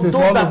those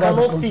that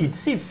cannot feed.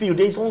 See,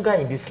 there is hunger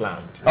in this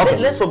land. Okay.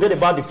 Let's forget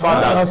about the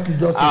fathers.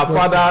 Our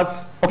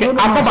fathers. Okay,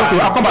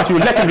 I'll come back to you.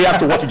 Let him react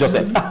to what you just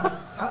said.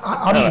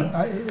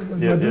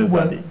 You're doing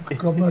well.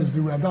 Governor is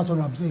doing well. That's what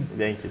I'm saying.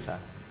 Thank you, sir.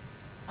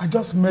 I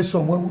just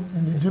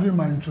mentioned during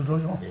my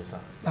introduction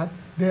that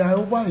there are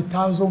over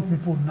 1,000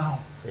 people now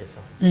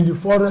in the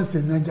forest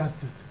in Niger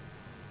State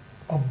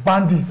of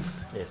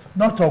bandits,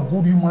 not of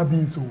good human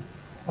beings,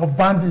 of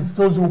bandits,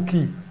 those who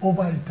kill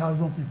over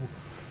 1,000 people.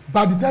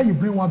 By the time you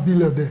bring 1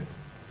 billion there,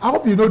 I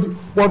hope you know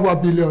what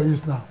 1 billion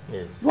is now.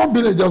 1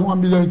 billion is just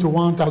 1 billion into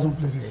 1,000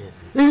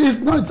 places. It's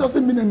not, it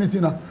doesn't mean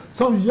anything now.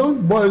 Some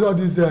young boys, all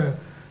these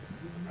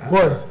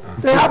boys,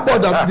 they have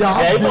bought that. They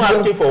are even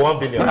asking for 1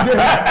 billion.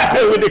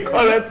 With the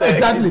current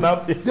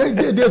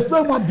exactly. They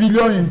spend 1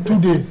 billion in 2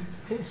 days.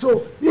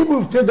 So if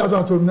we take that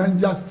out to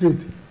Niger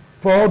State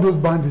for all those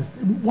bandits,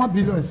 1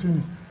 billion is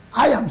finished.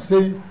 I am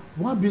saying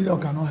 1 billion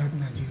cannot help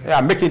Nigeria.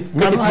 Yeah, make it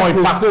more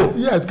impactful.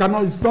 Yes,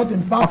 cannot. It's not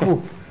impactful.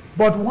 Okay.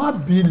 But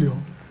 1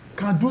 billion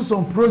can do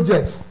some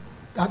projects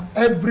that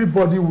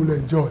everybody will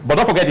enjoy. But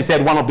don't forget, he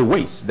said one of the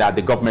ways that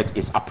the government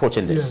is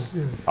approaching this.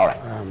 Yes. All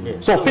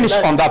right. So finish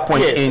on that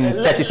point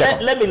in 30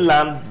 seconds. Let me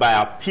land by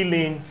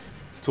appealing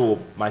to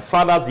my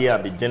fathers here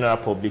and the general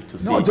public to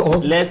say, to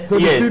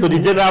the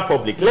general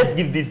public, let's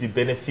give this the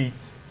benefit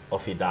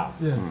of a doubt.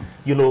 Yes.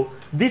 You know,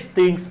 these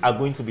things are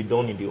going to be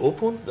done in the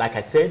open. Like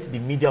I said, the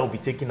media will be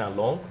taken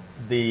along.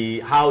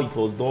 How it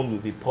was done will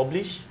be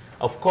published.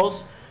 Of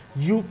course,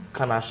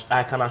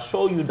 I can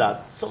assure you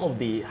that some of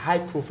the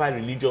high-profile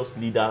religious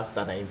leaders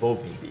that are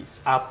involved in this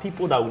are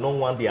people that will not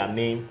want their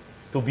name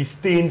to be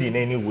stained in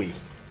any way.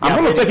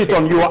 I'm going to take it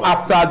on you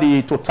after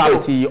the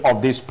totality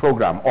of this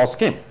program or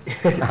scheme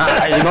in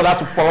order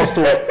for us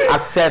to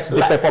access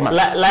the performance.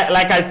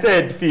 Like I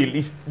said, Phil,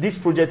 this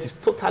project is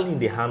totally in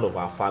the hand of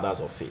our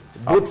fathers of faith,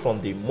 both from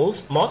the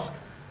mosque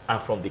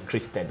and from the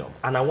Christendom.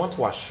 And I want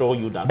to assure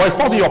you that... But it's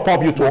forcing your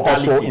purview to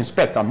also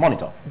inspect and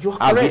monitor. You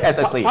are correct. As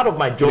the SSA, part of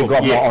my job,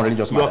 on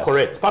religious you are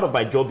correct. Part of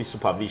my job is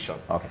supervision.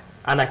 Okay.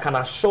 And I can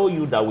assure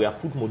you that we have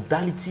put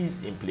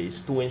modalities in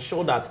place to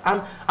ensure that...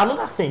 And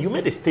another thing, you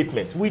made a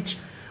statement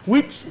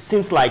which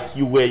seems like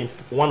you were in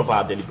one of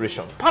our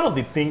deliberations. Part of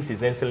the things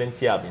His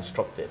Excellency have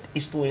instructed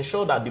is to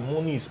ensure that the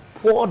money is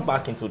poured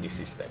back into the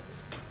system.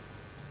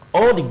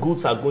 All the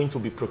goods are going to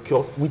be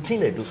procured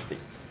within Edo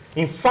State.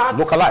 In fact...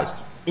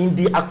 Localized.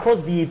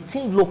 Across the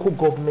 18 local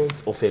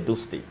governments of Edo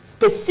State,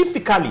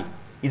 specifically,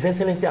 His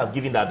Excellency have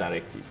given that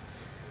directive.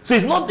 So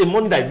it's not the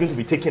money that is going to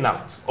be taken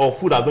out or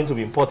food are going to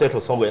be imported from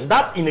somewhere. And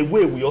that, in a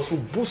way, we also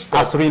boost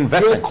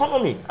the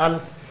economy and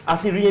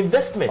as a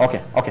reinvestment.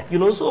 Okay. You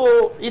know,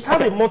 so it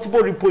has a multiple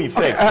ripple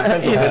effect in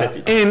terms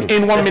of benefit.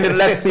 In 1 minute,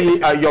 let's see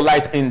your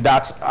light in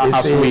that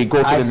as we go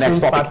to the next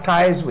topic. I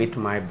sympathize with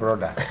my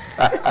brother.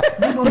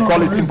 No,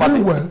 call it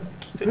sympathy.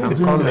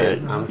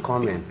 I'm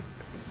coming.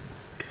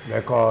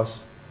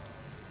 Because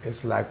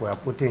it's like we're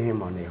putting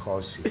him on a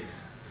horse seat.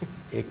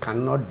 He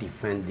cannot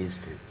defend this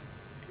thing.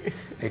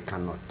 He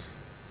cannot.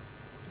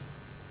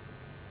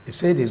 He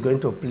said he's going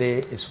to play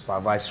a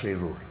supervisory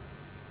role.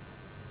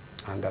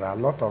 And there are a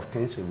lot of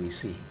things that we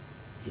see.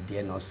 He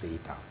dare not say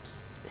it out.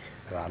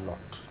 There are a lot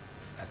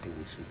that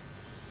we see.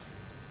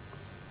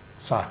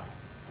 Sir,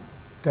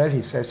 tell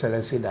His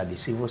Excellency that the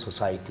civil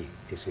society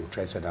is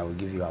interested. I will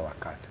give you our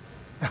card.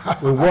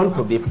 We want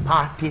to be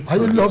party. Are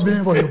you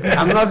lobbying for your people?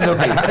 I'm not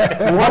lobbying.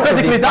 Well,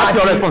 basically, that's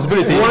your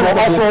responsibility. You want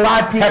also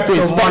help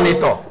to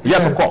monitor.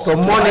 Yes, of course. To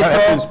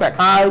monitor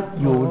how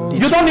you.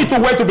 You don't need to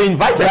wait to be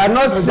invited. They are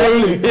not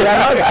saying.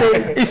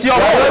 It's your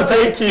role. It's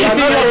in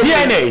your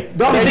DNA.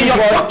 It's in your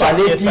structure.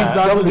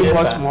 Don't give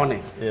us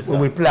money. We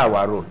will play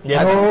our role.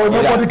 No,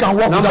 nobody can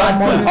work without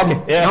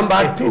money.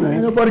 Number two.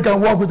 Nobody can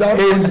work without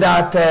money. Is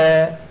that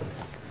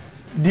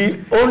the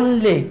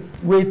only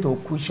way to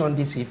cushion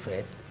this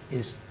effect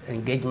is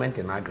engagement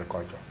in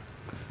agriculture.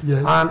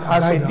 Yes, and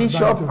as a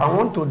bishop, I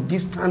want to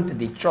distance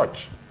the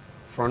church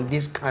from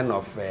this kind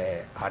of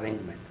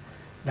arrangement.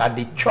 That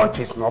the church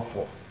is not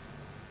poor.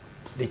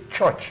 The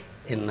church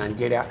in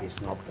Nigeria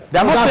is not poor. They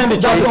are not saying the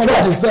church is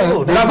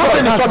poor. They are not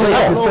saying the church is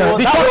poor.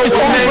 The church is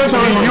only going to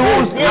be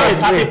used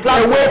as a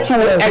way to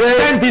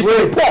extend this to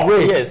the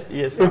poor.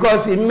 Yes.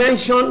 Because he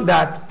mentioned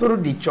that through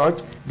the church,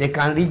 they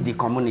can reach the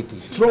community.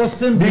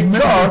 Trusting the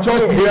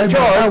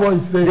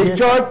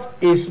church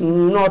is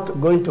not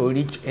going to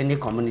reach any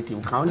community.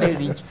 We can only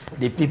reach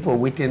the people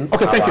within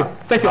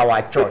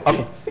our church,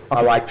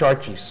 our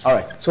churches. All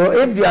right. So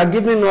if they are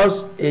giving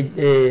us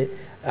a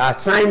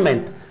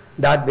assignment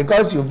that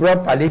because you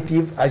brought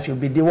palliative, I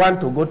should be the one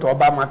to go to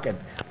Oba Market,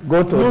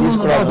 go to this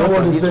cross,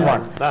 go to this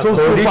one, to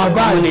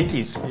supervise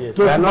communities. Yes.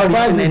 To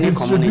supervise the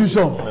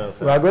distribution.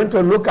 We are going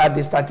to look at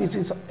the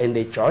statistics in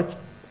the church.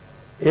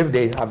 If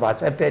they have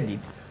accepted it,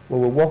 we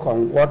will work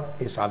on what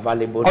is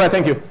available. All right,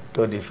 thank you.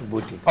 To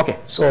distribute it. Okay.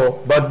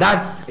 So, but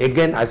that,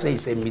 again, I say,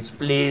 is a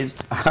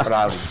misplaced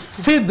priority.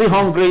 Feed the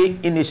Hungry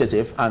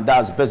initiative, and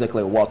that's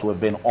basically what we've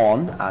been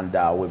on, and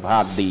we've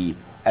had the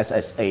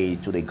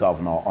SSA to the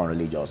governor on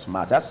religious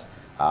matters.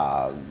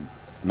 On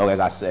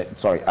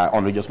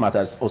religious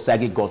matters,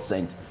 Osagi God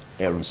sent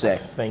Erunse.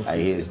 Thank you.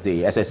 He is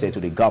the SSA to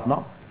the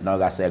governor.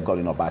 Noga said God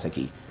in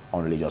Obaseki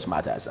on religious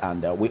matters.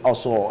 And we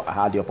also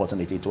had the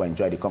opportunity to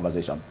enjoy the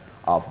conversation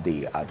of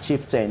the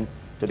chieftain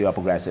to the All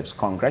Progressives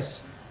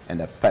Congress and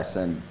the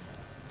person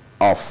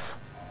of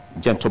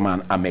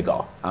Gentleman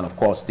Amigo. And of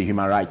course, the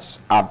human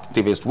rights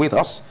activist with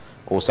us,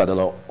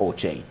 Osadolo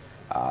Oche.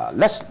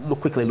 Let's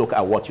quickly look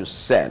at what you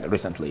said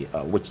recently,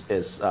 which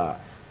is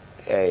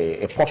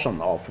a portion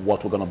of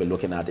what we're going to be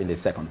looking at in the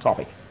second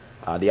topic,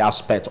 the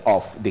aspect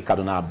of the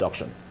Kaduna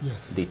abduction.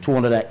 Yes. The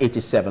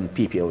 287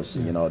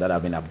 PPOs, yes, that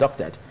have been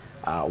abducted.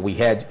 We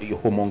had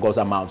humongous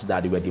amounts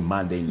that they were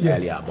demanding, yes,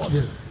 earlier, but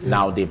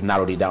now they've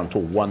narrowed it down to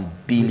 1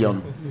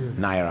 billion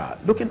naira.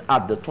 Looking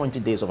at the 20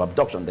 days of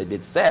abduction, they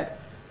said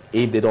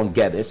if they don't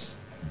get this,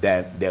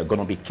 then they're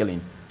going to be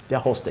killing their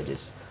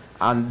hostages.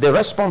 And the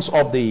response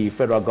of the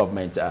federal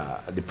government,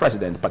 the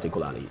president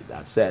particularly,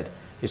 that said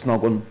it's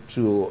not going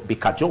to be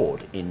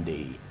cajoled in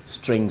the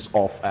strings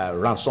of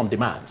ransom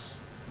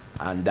demands,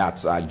 and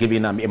that's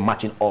giving them a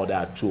marching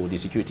order to the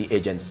security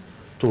agents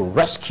to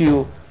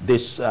rescue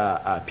these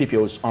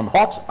PPOs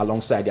unhurt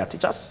alongside their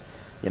teachers,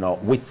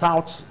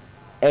 without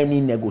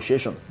any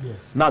negotiation.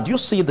 Yes. Now, do you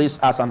see this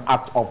as an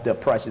act of the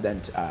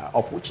president,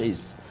 of which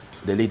is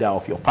the leader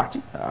of your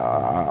party,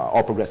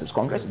 All Progressives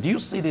Congress? Do you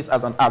see this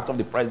as an act of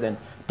the president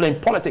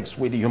playing politics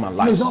with the human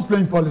lives? No, it's not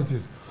playing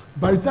politics.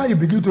 By the time you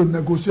begin to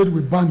negotiate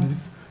with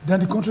bandits, then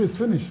the country is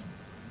finished.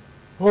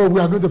 Oh, we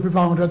are going to pay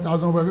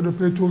 500,000, we are going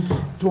to pay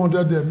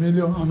 200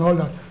 million and all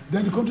that.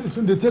 Then the country is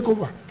finished, they take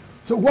over.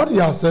 So what he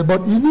has said,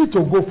 but he needs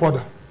to go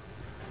further.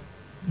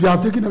 They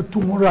are taking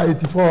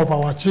 284 of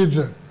our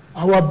children,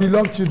 our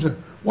beloved children.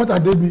 What are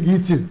they been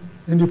eating?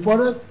 In the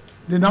forest,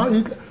 they now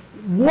eat.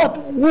 Who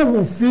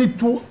will feed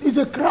to is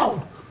a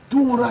crowd.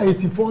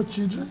 284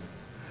 children.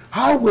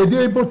 How were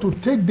they able to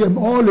take them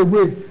all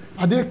away?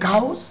 Are they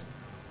cows?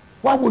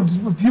 Why would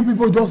few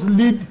people just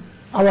lead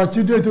our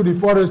children to the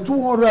forest?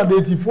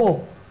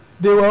 284.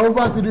 They were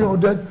over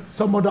 300.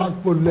 Some other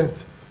people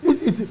left.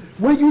 It's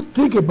when you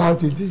think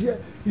about it, is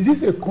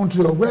this a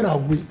country or where are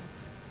we?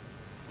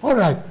 All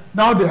right,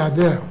 now they are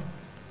there.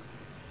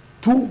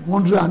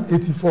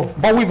 284.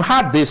 But we've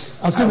had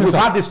this. We've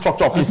had this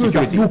structure of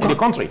insecurity in the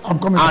country, I'm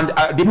coming. And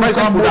the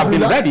president would have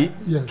been ready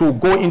to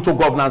go into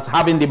governance,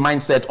 having the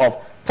mindset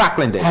of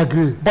tackling this. I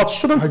agree. But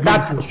shouldn't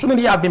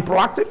he have been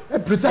proactive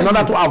in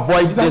order to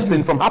avoid this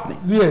thing from happening?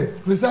 Yes,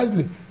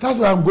 precisely. That's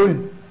where I'm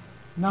going.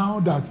 Now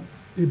that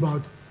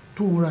about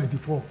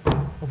 284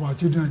 of our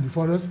children in the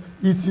forest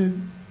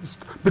eating,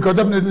 because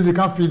definitely they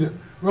can't feed them.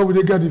 Where will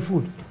they get the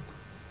food?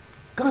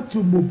 Can't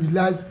you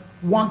mobilize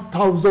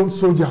 1,000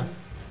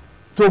 soldiers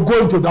to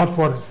go into that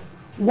forest?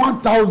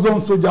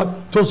 1,000 soldiers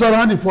to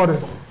surround the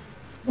forest.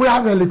 We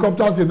have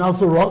helicopters in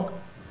Aso Rock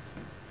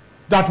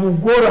that will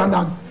go around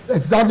and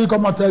exactly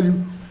come and tell you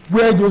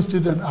where those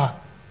children are.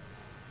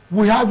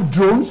 We have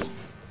drones.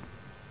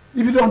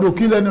 If you don't want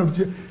to kill any of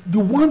the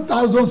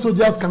 1,000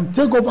 soldiers can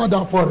take over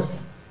that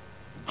forest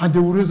and they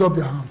will raise up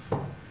their hands.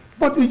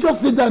 But you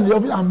just sit down in the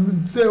office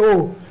and say,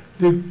 oh,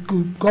 they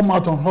could come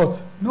out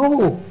unhurt.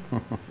 No,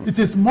 it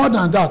is more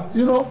than that.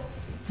 You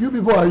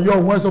people are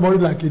young. When somebody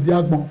like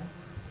Idiagbon,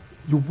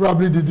 you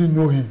probably didn't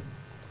know him.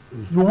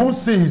 You won't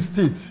see his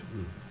teeth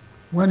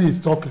when he's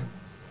talking.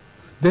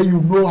 Then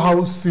you know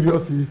how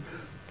serious he is.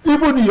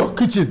 Even in your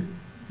kitchen,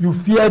 you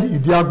feared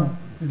Idiagbon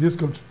in this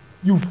country.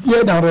 You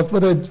feared and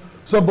respected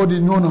somebody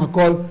known and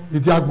called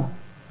Idiagbon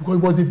because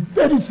he was a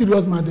very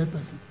serious-minded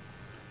person.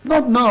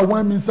 Not now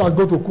when ministers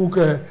go to cook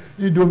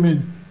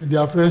Indomie in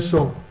their friend's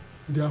shop,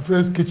 in their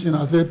friend's kitchen,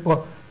 and say,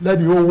 let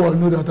the whole world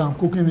know that I'm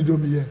cooking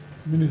Indomie here,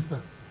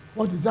 minister.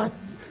 What is that?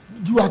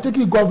 You are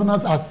taking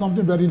governance as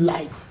something very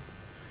light.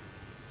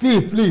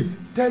 Please,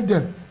 tell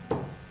them.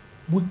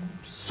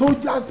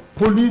 Soldiers,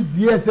 police,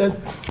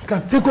 DSS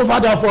can take over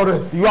that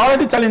forest. You are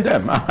already telling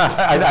them. They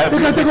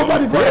can take over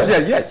the forest.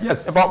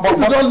 Yes. But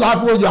you don't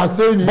laugh what you are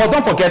saying. But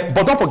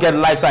don't forget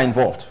lives are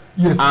involved.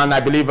 Yes. And I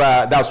believe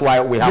that's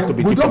why we have to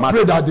be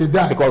diplomatic. We don't pray that they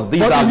die. Because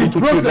these are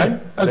little children.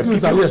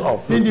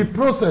 In the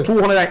process.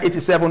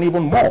 287,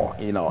 even more,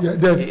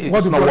 there's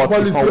what's the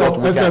policy of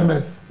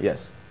SMS.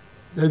 Yes.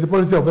 There's a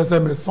policy of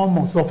SMS. Some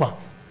must suffer.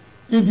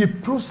 In the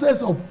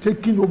process of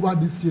taking over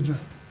these children,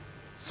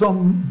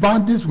 some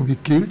bandits will be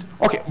killed.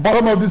 Okay, but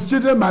some of these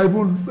children might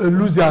even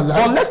lose their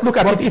lives. Well, let's look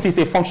at it if it's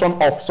a function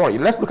of,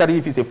 let's look at it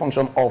if it's a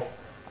function of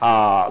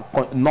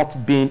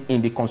not being in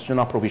the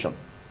constitutional provision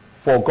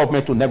for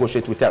government to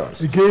negotiate with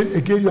terrorists.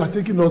 Again, you are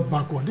taking us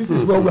backward. This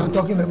is what we are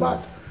talking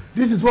about.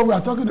 This is what we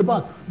are talking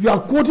about. You are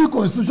quoting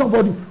constitution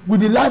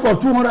with the life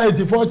of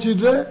 284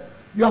 children.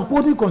 You are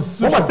quoting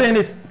constitution. What we're saying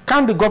is,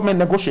 can the government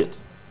negotiate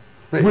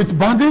with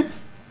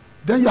bandits?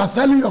 Then you are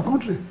selling your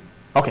country.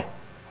 Okay.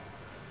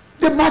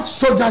 They march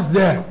soldiers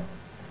there,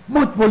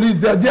 march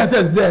police there,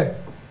 DSS there,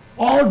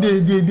 all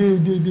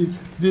the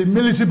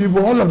military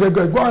people, all of them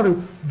go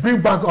and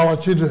bring back our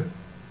children.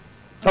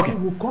 Okay.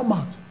 We will come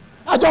out.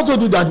 I just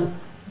told you that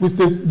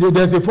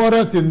there's a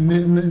forest in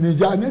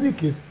Nigeria. In any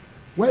case,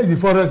 where is the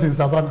forest in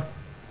Savannah?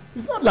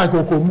 It's not like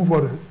Okomu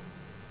forest.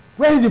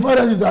 Where is the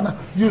forest in Savannah?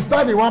 You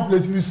start in one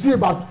place, you see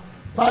about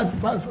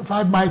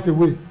 5 miles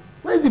away.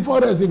 Where is the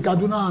forest in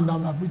Kaduna and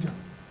Abuja?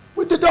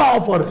 We did not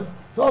have forest.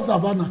 So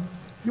Savannah,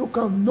 you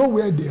can know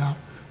where they are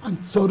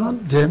and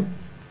surround them.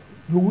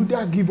 You would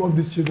either give up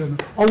these children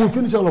or we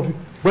finish all of you.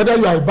 Whether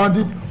you are a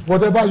bandit,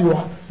 whatever you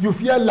are, you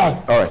fear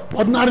life. All right.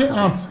 Ordinary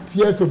ants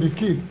fear to be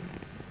killed.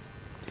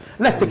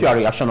 Let's take your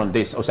reaction on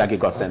this, Osage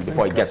Godson,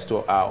 before it gets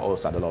to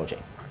Osadoloche.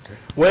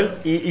 Well,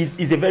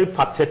 it's a very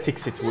pathetic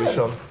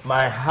situation. Yes.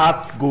 My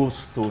heart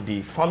goes to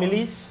the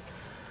families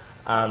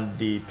and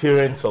the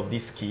parents of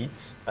these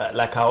kids.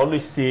 Like I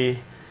always say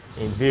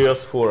in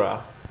various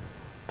fora,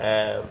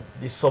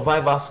 the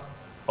survivors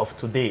of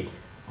today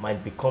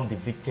might become the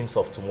victims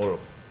of tomorrow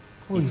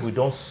if we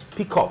don't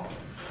speak up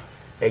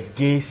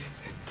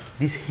against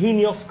this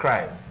heinous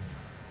crime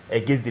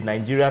against the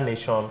Nigerian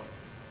nation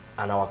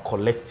and our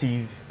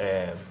collective,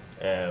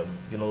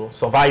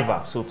 survivor,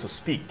 so to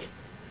speak.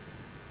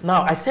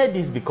 Now, I said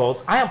this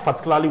because I am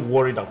particularly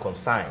worried and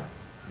concerned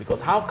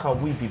because how can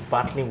we be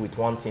battling with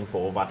one thing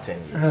for over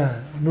 10 years?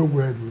 No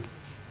word.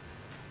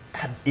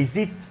 Is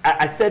it,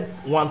 I said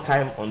one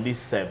time on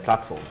this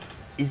platform,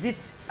 is it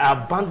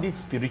bandit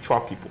spiritual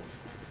people?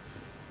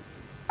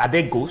 Are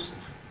they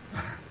ghosts?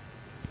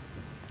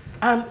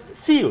 And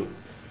Phil,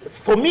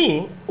 for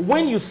me,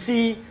 when you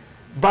see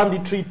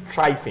banditry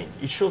thriving,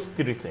 it shows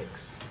 3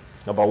 things.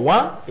 Number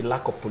 1, a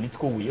lack of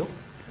political will.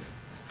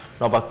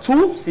 Number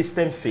 2,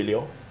 system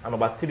failure. And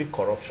number 3,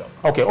 corruption.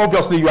 Okay,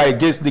 obviously you are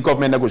against the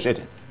government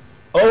negotiating.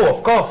 Oh,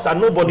 of course,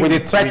 and nobody... With the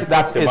threat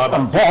that is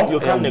involved,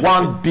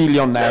 1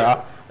 billion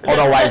naira,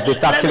 otherwise they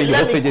start killing the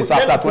hostages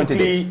after 20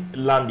 days.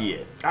 Land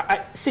here.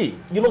 See,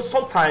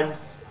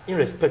 sometimes,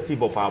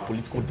 irrespective of our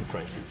political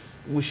differences,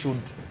 we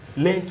should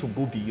learn to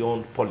go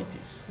beyond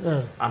politics.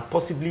 Yes. And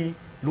possibly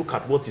look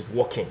at what is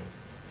working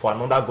for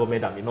another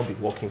government that may not be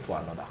working for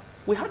another.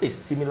 We had a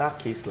similar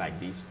case like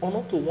this on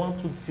up to 1,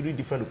 2, 3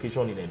 different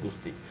locations in Edo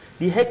State.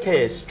 The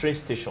Heke train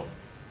station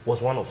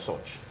was one of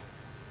such.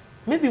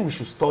 Maybe we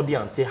should study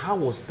and say, how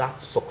was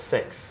that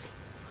success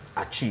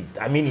achieved?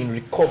 I mean, in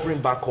recovering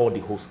back all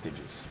the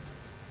hostages.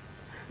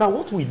 Now,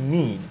 what we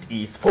need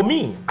is, for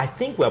me, I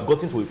think we have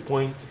gotten to a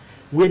point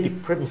where the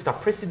Mr.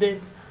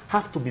 President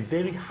have to be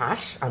very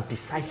harsh and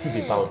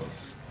decisive about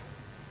this.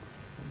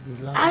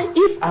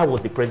 If I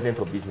was the president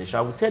of this nation,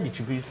 I would tell the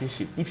security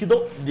chief, if you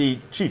don't, the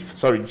chief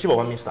of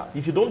army staff,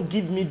 if you don't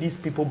give me these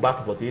people back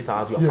in 48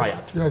 hours, you are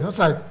fired. Yeah, that's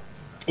right.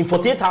 In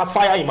 48 hours,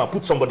 fire him and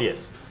put somebody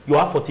else. You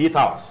have 48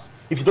 hours.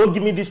 If you don't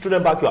give me these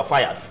students back, you are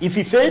fired. If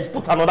he fails,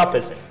 put another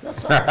person.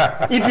 That's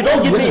right. If you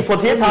don't give me in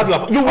 48 hours, you are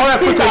fired. You will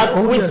see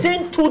that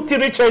within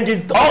 2-3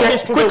 changes, all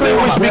these children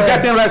quickly, we should be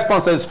getting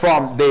responses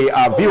from the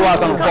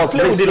viewers and of course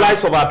the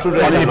lives of our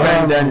children on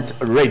independent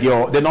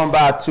radio. The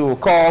number to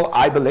call,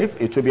 I believe,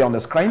 it will be on the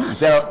screen,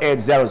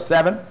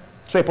 0807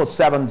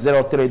 777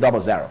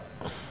 0807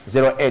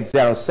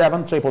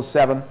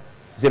 777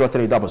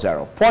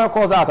 Point your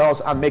calls at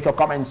us and make your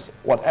comments,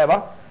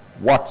 whatever,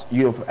 what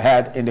you've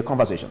heard in the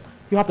conversation.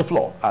 You have the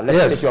floor.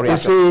 Let's take your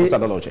reaction, Mr.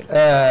 Doloche.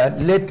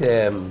 Let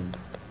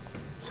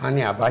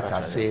Sani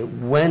Abacha say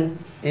when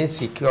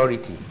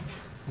insecurity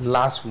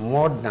lasts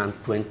more than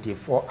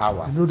 24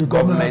 hours, the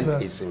government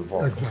is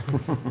involved. Exactly.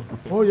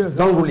 Oh, yeah.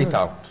 Don't rule it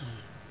out.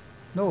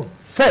 No.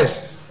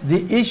 First,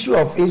 the issue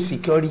of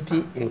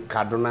insecurity in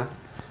Kaduna,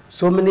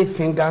 so many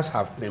fingers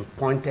have been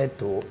pointed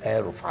to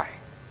El Rufai.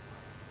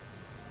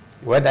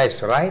 Whether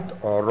it's right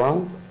or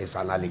wrong is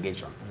an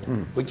allegation,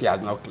 which he has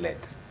not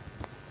cleared.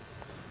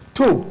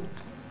 2,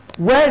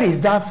 where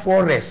is that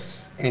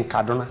forest in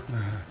Kaduna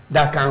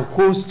that can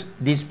host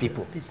these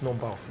people? This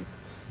number of people.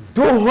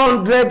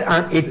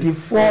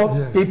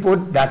 284 people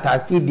that are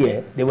still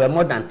there. There were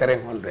more than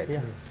 300.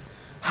 Yeah.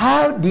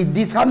 How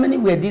many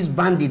were these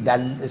bandits that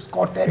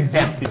escorted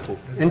them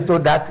into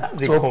that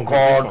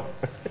so-called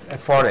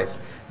forest?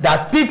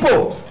 That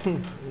people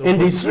in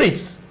the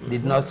streets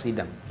did not see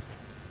them.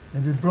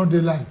 In the broad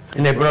daylight.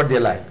 In the broad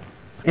daylight.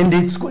 In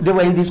the school, they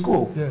were in the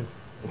school. Yes.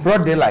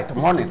 Broad daylight,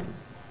 morning.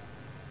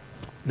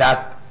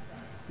 That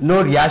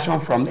no reaction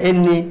from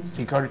any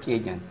security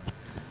agent.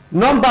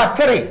 Number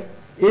 3,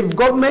 if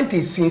government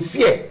is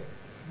sincere,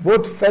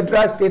 both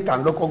federal, state,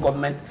 and local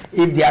government,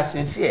 if they are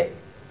sincere,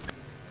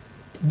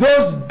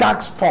 those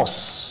dark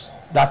spots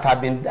that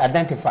have been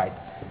identified,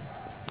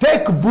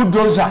 take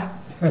bulldozer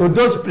to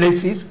those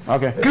places,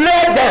 clear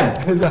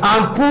them,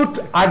 and put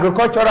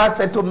agricultural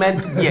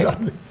settlement here,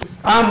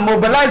 and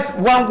mobilize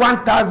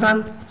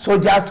 1,000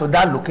 soldiers to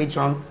that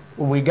location.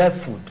 We will get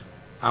food,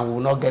 and we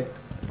will not get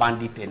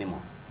bandit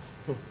anymore.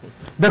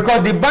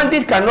 Because the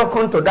bandit cannot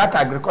come to that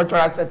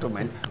agricultural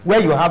settlement where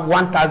you have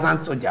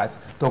 1,000 soldiers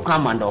to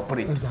come and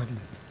operate. Exactly.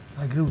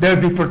 I agree with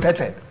They'll be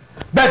protected.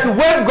 But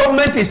when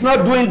government is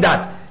not doing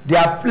that, they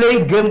are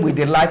playing game with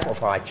the life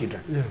of our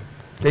children. Yes.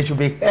 They should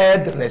be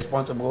held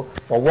responsible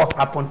for what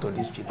happened to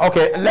these children.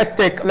 Okay, let's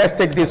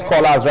take this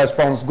caller's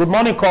response. Good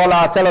morning,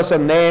 caller. Tell us your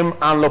name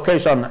and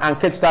location and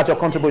kickstart your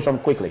contribution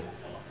quickly.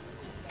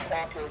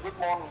 Okay, good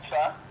morning,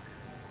 sir.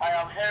 I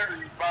am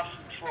Henry Bassi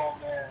from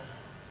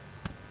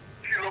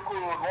Local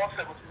Road,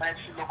 179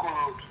 Local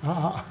Road.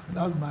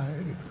 That's my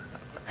area.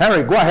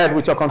 Henry, go ahead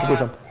with your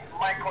contribution.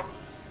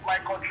 My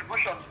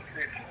contribution is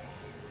this.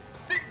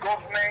 The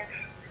government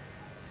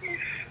is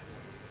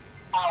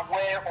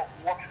aware of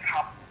what is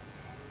happening.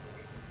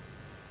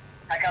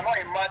 I cannot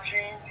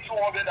imagine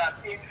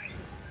 280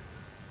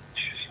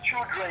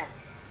 children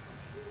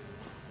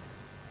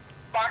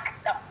back.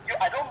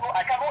 I don't know.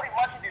 I cannot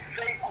imagine the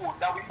vehicle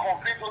that will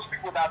convey those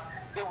people that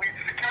the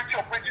security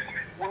operatives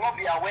will not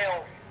be aware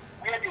of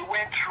where they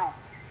went through.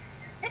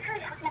 It's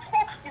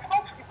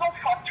not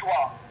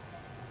factual.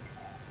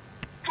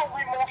 So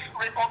we must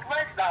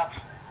recognize that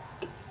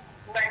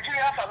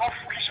Nigerians are not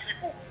foolish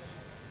people.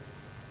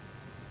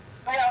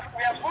 We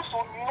are supposed to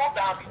know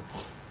that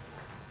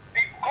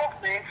the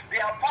government, they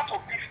are part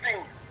of this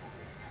thing.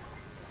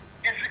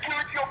 The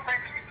security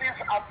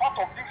operatives are part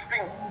of this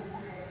thing.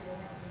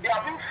 They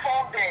are being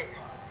funded,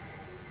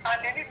 and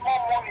they need more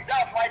money.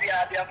 That's why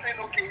they are saying,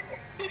 okay,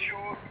 they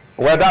should.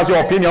 Well, that's your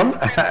opinion.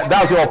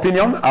 That's your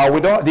opinion.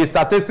 The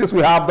statistics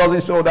we have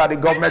doesn't show that the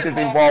government is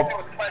involved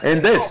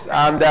in this,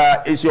 and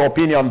it's your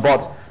opinion.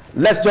 But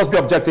let's just be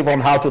objective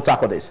on how to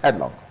tackle this.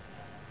 Headlong.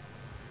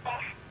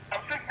 I'm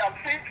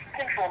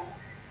thinking from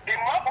the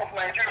map of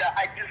Nigeria.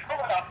 I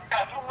discovered that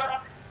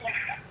Kaduna is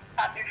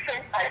at the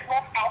same. It's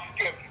not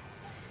outskirts.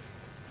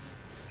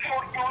 So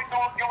you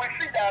will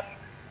see that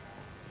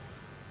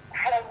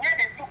from where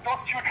they took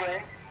those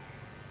children,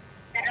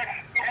 it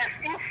is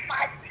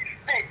inside the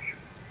state.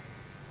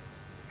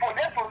 For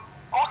them to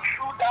go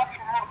through that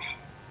route,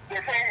 they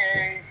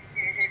say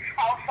it's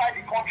outside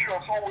the country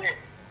or somewhere.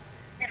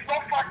 It's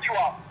not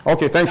factual.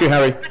 Okay, thank you,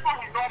 Harry. People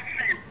will not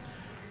feel.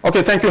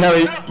 Okay, thank you,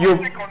 Harry.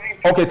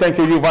 Okay, thank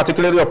you. You've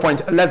articulated your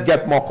point. Let's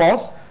get more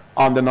calls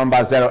on the number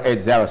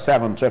 0807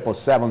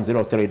 777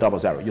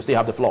 0300. You still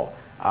have the floor.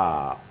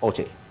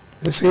 Oche.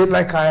 You see,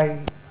 like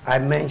I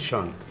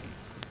mentioned,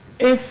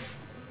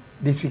 if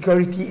the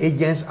security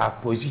agents are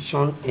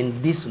positioned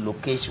in these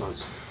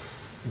locations,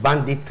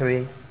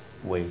 banditry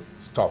will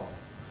stop.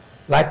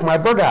 Like my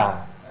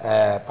brother,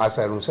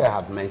 Pastor Runse,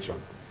 have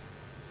mentioned,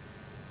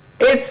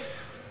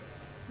 if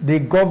the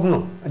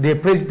governor, the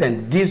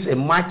president, gives a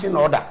marching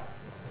order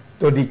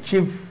to the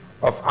chief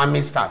of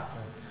army staff,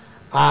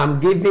 I'm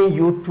giving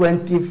you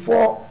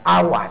 24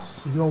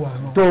 hours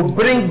to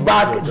bring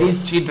back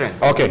these children.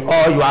 Okay.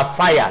 Or you are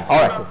fired.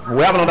 All right.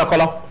 We have another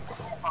caller.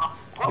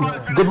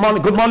 Good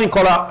morning,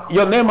 caller.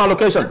 Your name and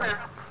location. This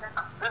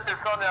is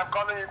Sonny. I'm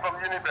calling you from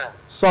N1bn.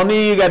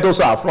 Sonny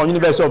Gedosa from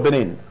University of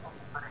Benin.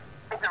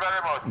 Thank you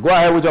very much. Go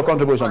ahead with your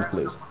contribution,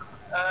 please.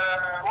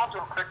 I want to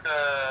take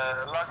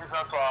the largest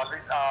to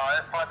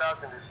our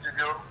fathers in the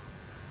studio,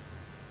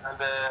 and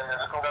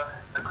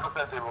the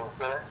content will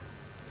say,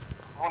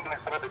 won't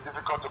it's very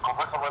difficult to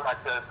convert someone like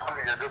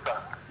Sonny Gedosa.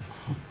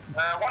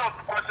 One of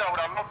the questions I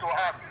would have loved to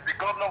ask if the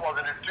governor was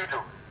in the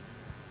studio.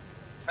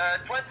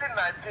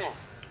 2019,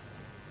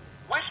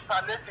 which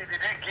palliative did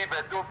he give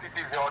those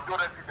citizens or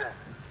those residents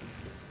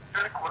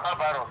during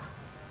coronavirus?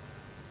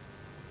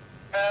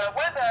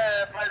 When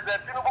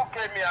President Tinubu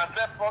came here and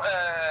said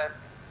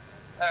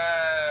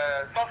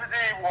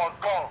subsidy was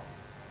gone,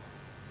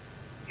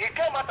 he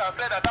came out and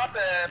said that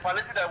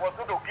palliative that was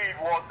going to give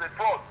was a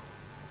fraud.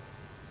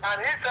 And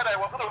he said that he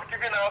was going to be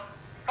giving out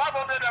 500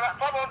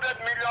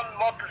 million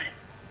monthly.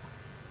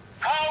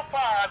 How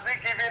far has he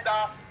given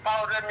that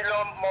 500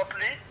 million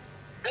monthly?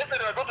 They said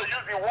they were going to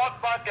use the World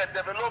Bank and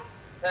develop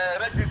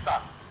register.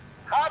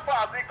 How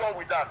far has he gone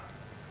with that?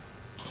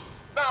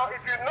 Now,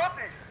 if you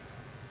notice,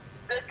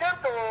 they came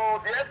to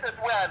the estate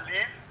where I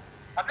live,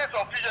 I think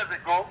some few years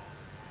ago,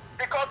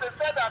 because they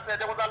said that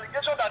there was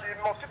allegation that the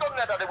mosquito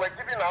net that they were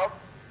giving out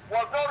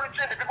was not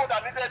reaching the people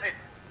that needed it.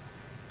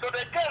 So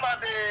they came and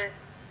they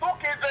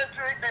took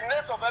inventory, the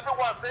names of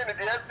everyone staying in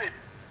the estate.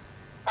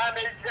 And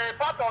a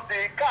part of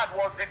the card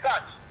was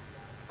detached.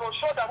 To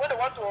show that when they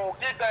want to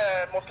give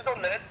the mosquito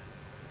net,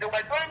 they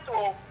were going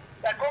to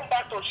come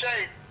back to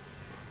share it.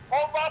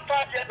 Over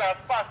 5 years has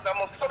passed, the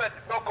mosquito net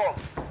did not come.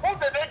 Who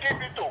did they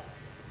give it to?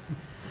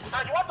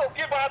 And you want to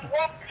give out 1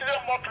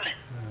 trillion monthly.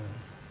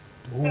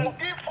 To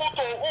give food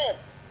to who?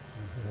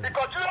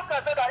 Because Jesus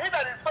Christ said that he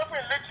that is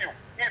suffering little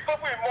is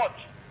suffering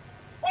much.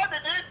 What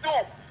did he do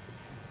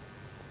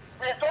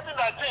in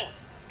 2019?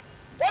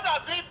 What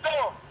has he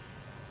done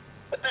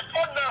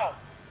before now?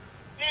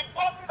 The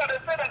body that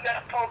they said that they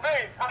are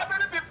conveying, how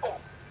many people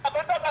have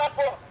entered that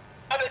board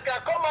and they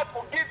can come out to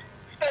give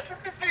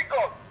specific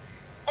figures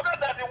other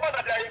than the one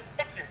that they are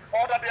expecting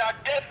or that they are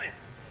guessing?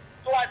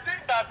 So I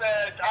think that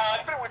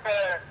I agree with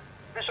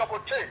Bishop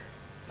Oche.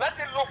 Let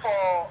it look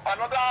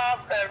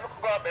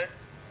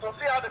to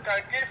see how they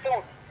can give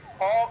food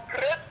or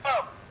create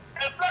farm.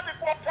 Employ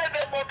people, pay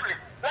them monthly,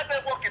 let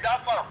them work in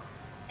that farm.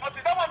 But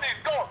if that one is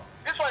done,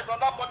 this one is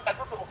another money that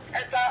goes to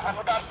enter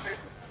another place.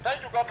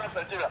 Thank you, God bless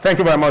Nigeria. Thank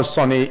you very much,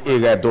 Sonny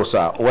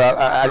Iredosa.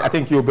 Well, I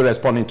think you'll be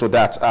responding to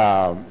that,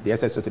 the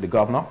SSO to the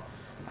governor,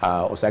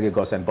 Obaseki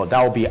Gosen, but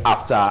that will be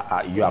after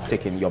you have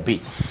taken your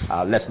beat.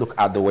 Let's look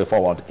at the way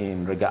forward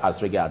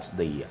as regards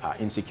the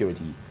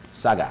insecurity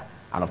saga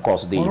and, of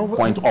course, the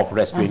point of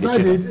rescuing the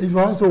children. It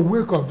will also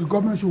wake up. The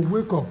government should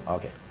wake up.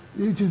 Okay.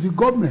 It is the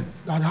government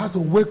that has to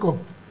wake up.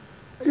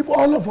 If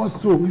all of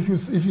us too, if you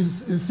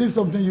see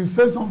something, you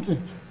say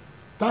something.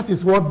 That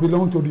is what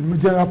belongs to the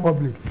general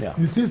public. Yeah.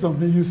 You see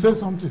something, you say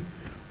something.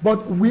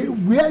 But we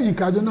are in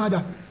Kaduna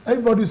that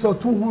everybody saw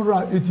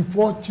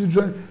 284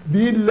 children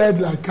being led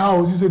like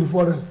cows into the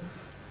forest.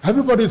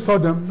 Everybody saw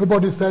them,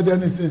 nobody said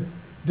anything.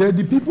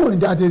 The people in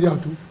that area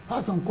too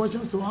have some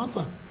questions to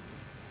answer.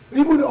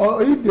 Even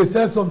if they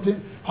said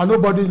something and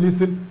nobody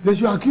listened, they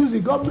should accuse the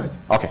government.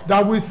 Okay.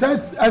 That we said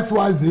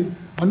XYZ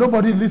and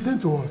nobody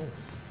listened to us.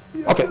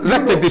 Okay,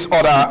 let's take this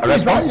other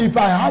response. If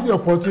I had the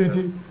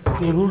opportunity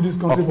to rule this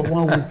country for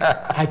 1 week,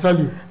 I tell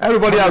you.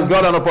 Everybody has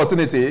got an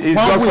opportunity. It's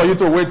just for you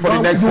to wait for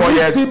the next 4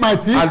 years. See my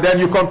teeth? And then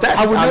you contest.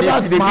 I will and never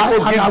if the smile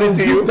people and I gives will it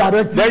to give you,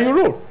 directive. then you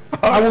rule.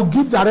 I will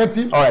give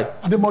directive. All right.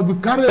 And they must be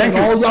carried Thank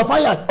you. or you are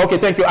fired. Okay,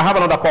 thank you. I have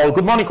another call.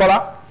 Good morning,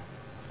 caller.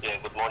 Yeah,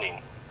 good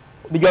morning.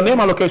 Your name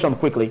and location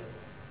quickly.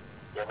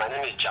 Yeah, my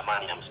name is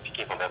Jamani. I'm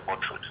speaking from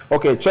Airport Road.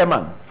 Okay,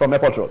 Chairman from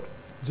Airport Road.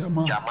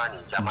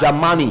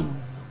 Jamani.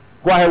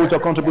 Go ahead with your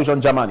contribution,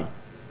 Jamani.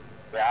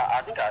 Yeah,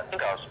 I think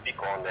I'll speak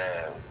on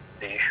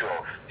the issue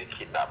of the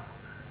kidnap.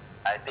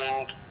 I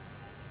think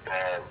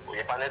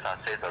the panel has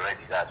said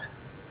already that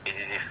it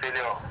is a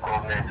failure of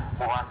government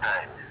over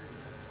time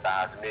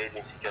that has made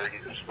insecurity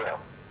to swell.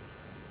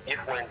 If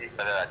when they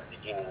started at the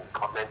beginning,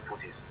 government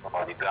put it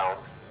on the ground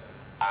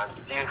and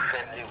deal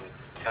friendly with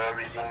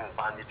terrorism,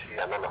 banditry,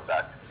 and all of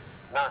that,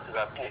 now it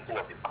has been a thing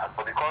of the past.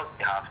 But because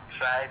they have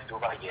thrived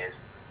over years,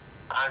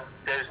 and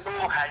there is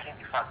no hiding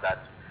the fact that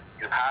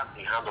you have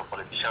the hand of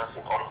politicians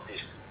in all of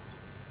this.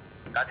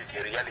 That is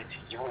a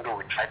reality, even though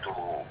we try to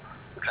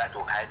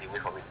hide away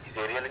from it. It's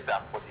a reality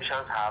that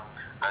politicians have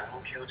an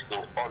input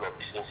in all of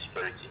this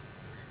insecurity.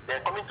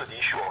 Then coming to the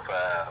issue of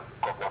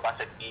Governor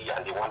Obaseki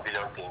and the 1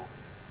 billion thing,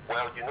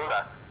 well, you know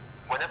that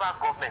whenever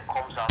government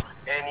comes out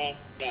with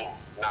anything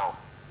now,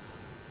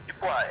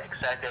 people are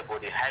excited,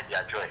 but they hide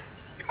their joy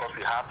because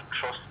we have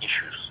trust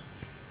issues.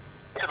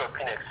 Instead of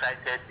being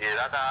excited, they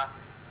rather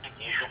take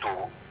the issue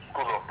to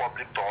school of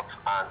public thought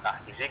and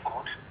is it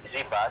good? Is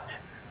it bad?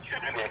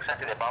 Should we be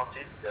excited about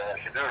it?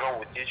 Should we run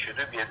with it? Should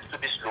we be a little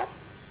bit slow?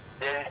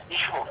 There is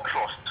issue of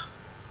trust.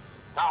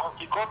 Now,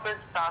 the government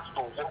starts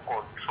to work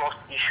on trust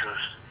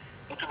issues.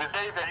 It will be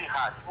very, very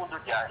hard, even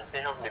though their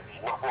intentions may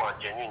be noble and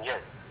genuine,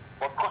 yes.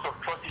 But because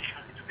of trust issues,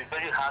 it will be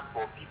very hard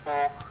for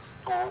people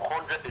to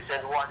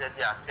 100%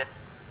 wholeheartedly accept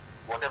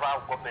whatever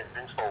government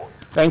brings forward.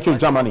 Thank you,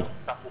 Jamani.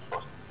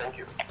 Thank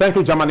you. Thank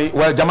you, Jamani.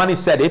 Well, Jamani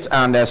said it,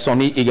 and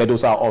Sonny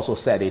Iredosa also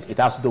said it. It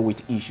has to do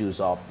with issues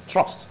of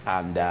trust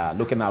and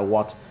looking at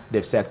what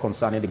they've said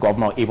concerning the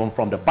governor, even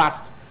from the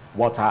past,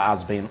 what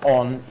has been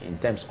on in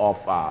terms of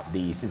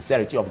the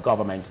sincerity of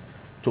government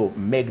to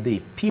make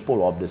the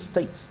people of the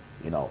state,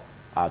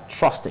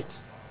 trust it.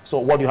 So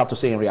what do you have to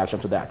say in reaction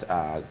to that,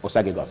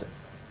 Obaseki Gosen?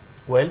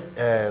 Well,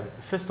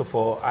 first of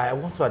all, I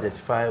want to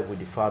identify with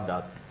the fact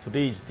that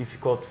today is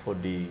difficult for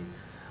the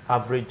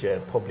average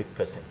public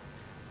person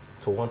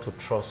to want to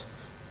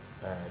trust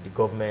the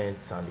government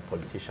and the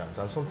politicians.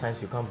 And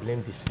sometimes you can't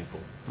blame these people.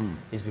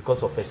 It's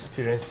because of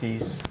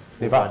experiences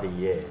over the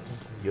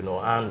years,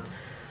 and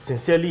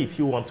sincerely, if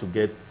you want to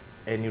get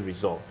any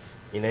result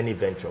in any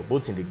venture,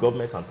 both in the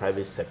government and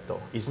private sector,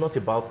 it's not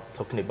about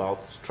talking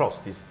about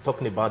trust. It's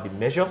talking about the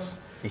measures,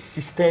 the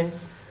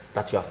systems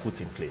that you have put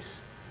in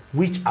place,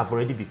 which have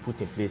already been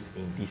put in place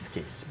in this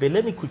case. But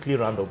let me quickly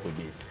round up with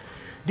this.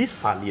 This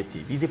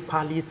palliative is a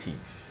palliative.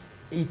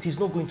 It is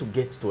not going to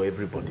get to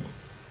everybody.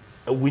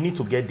 We need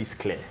to get this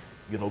clear,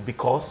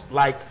 because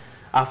like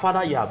our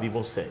father here have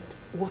even said,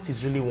 what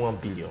is really 1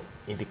 billion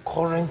in the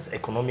current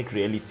economic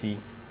reality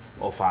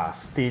of our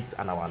state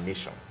and our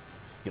nation?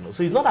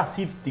 So it's not as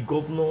if the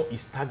governor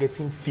is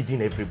targeting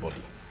feeding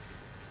everybody.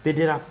 But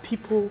there are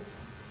people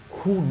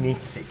who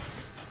needs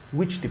it,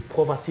 which the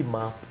poverty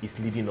map is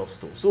leading us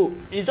to. So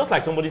it's just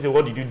like somebody said,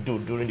 what did you do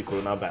during the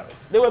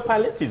coronavirus? There were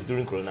palliatives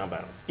during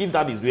coronavirus, if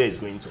that is where it's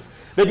going to.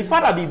 But the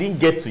fact that it didn't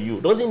get to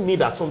you doesn't mean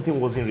that something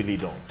wasn't really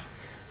done.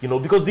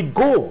 Because the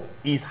goal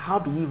is how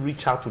do we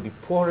reach out to the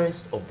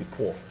poorest of the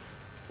poor,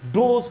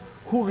 those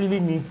who really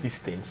needs this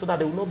thing, so that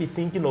they will not be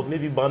thinking of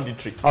maybe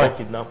banditry or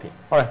kidnapping.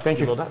 All right, thank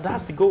you.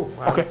 That's the goal.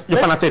 Okay,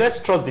 let's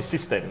trust the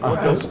system.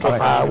 Not just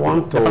trust I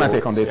want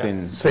to on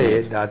this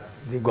say that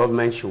the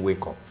government should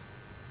wake up.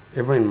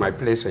 Even in my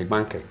place, a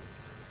banker,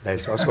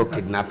 there's also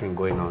kidnapping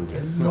going on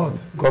there.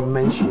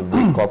 Government should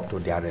wake up to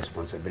their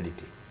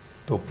responsibility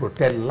to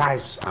protect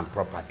lives and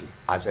property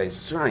as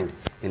enshrined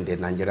in the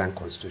Nigerian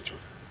Constitution.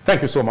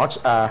 Thank you so much.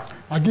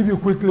 I'll give you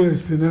quickly a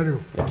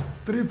scenario.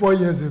 3-4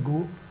 years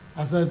ago,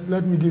 I said,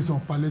 let me give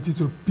some palliative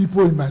to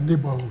people in my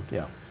neighborhood.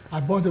 Yeah. I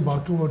bought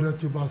about 200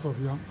 tubers of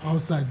yam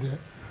outside there.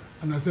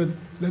 And I said,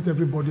 let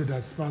everybody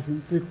that's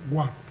passing take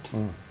one.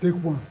 Take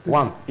one. Take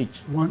one each.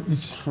 One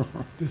each.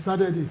 They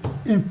started it.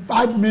 In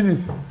 5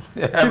 minutes,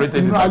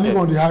 everything is I live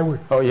on the highway.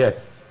 Oh,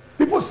 yes.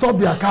 People stopped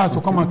their cars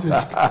to come and take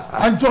it.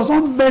 And it was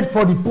not made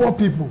for the poor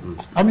people.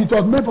 I mean, it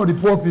was made for the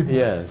poor people.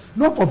 Yes.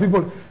 Not for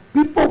people.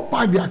 People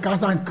parked their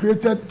cars and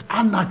created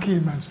anarchy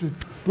in my street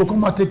to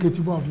come and take a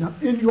tuber of yam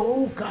in your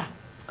own car.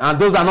 And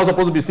those are not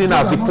supposed to be seen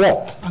as the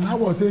poor. And I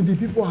was saying, the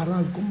people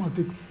around, come and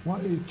take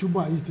a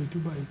tuber each, a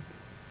tuber each.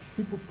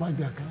 People park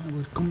their car and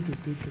will come to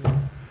take it.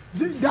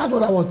 See, that's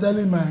what I was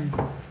telling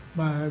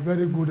my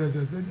very good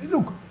SS.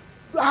 Look,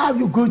 how are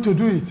you going to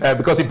do it?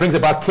 Because it brings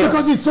about chaos.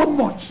 Because it's so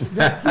much.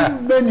 There's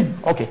too many.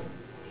 Okay.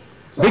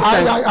 So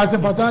I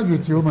sympathize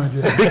with you, my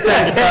dear. Big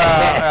thanks,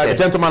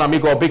 gentleman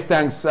amigo. Big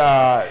thanks,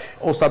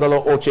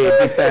 Osadolo Oche.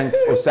 Big thanks,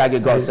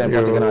 Osage Godsend,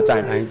 for taking our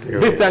time. Thank you.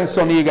 Big thanks,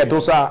 Sonny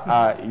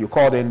Gedosa. You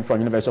called in from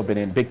University of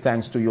Benin. Big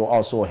thanks to you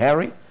also,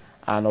 Harry.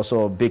 And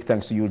also big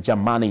thanks to you,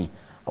 Jamani.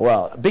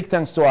 Well, big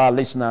thanks to our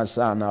listeners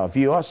and our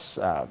viewers.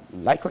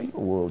 Likely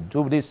we'll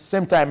do this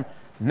same time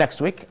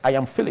next week. I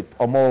am Philip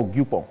Omo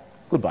Gupo.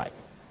 Goodbye.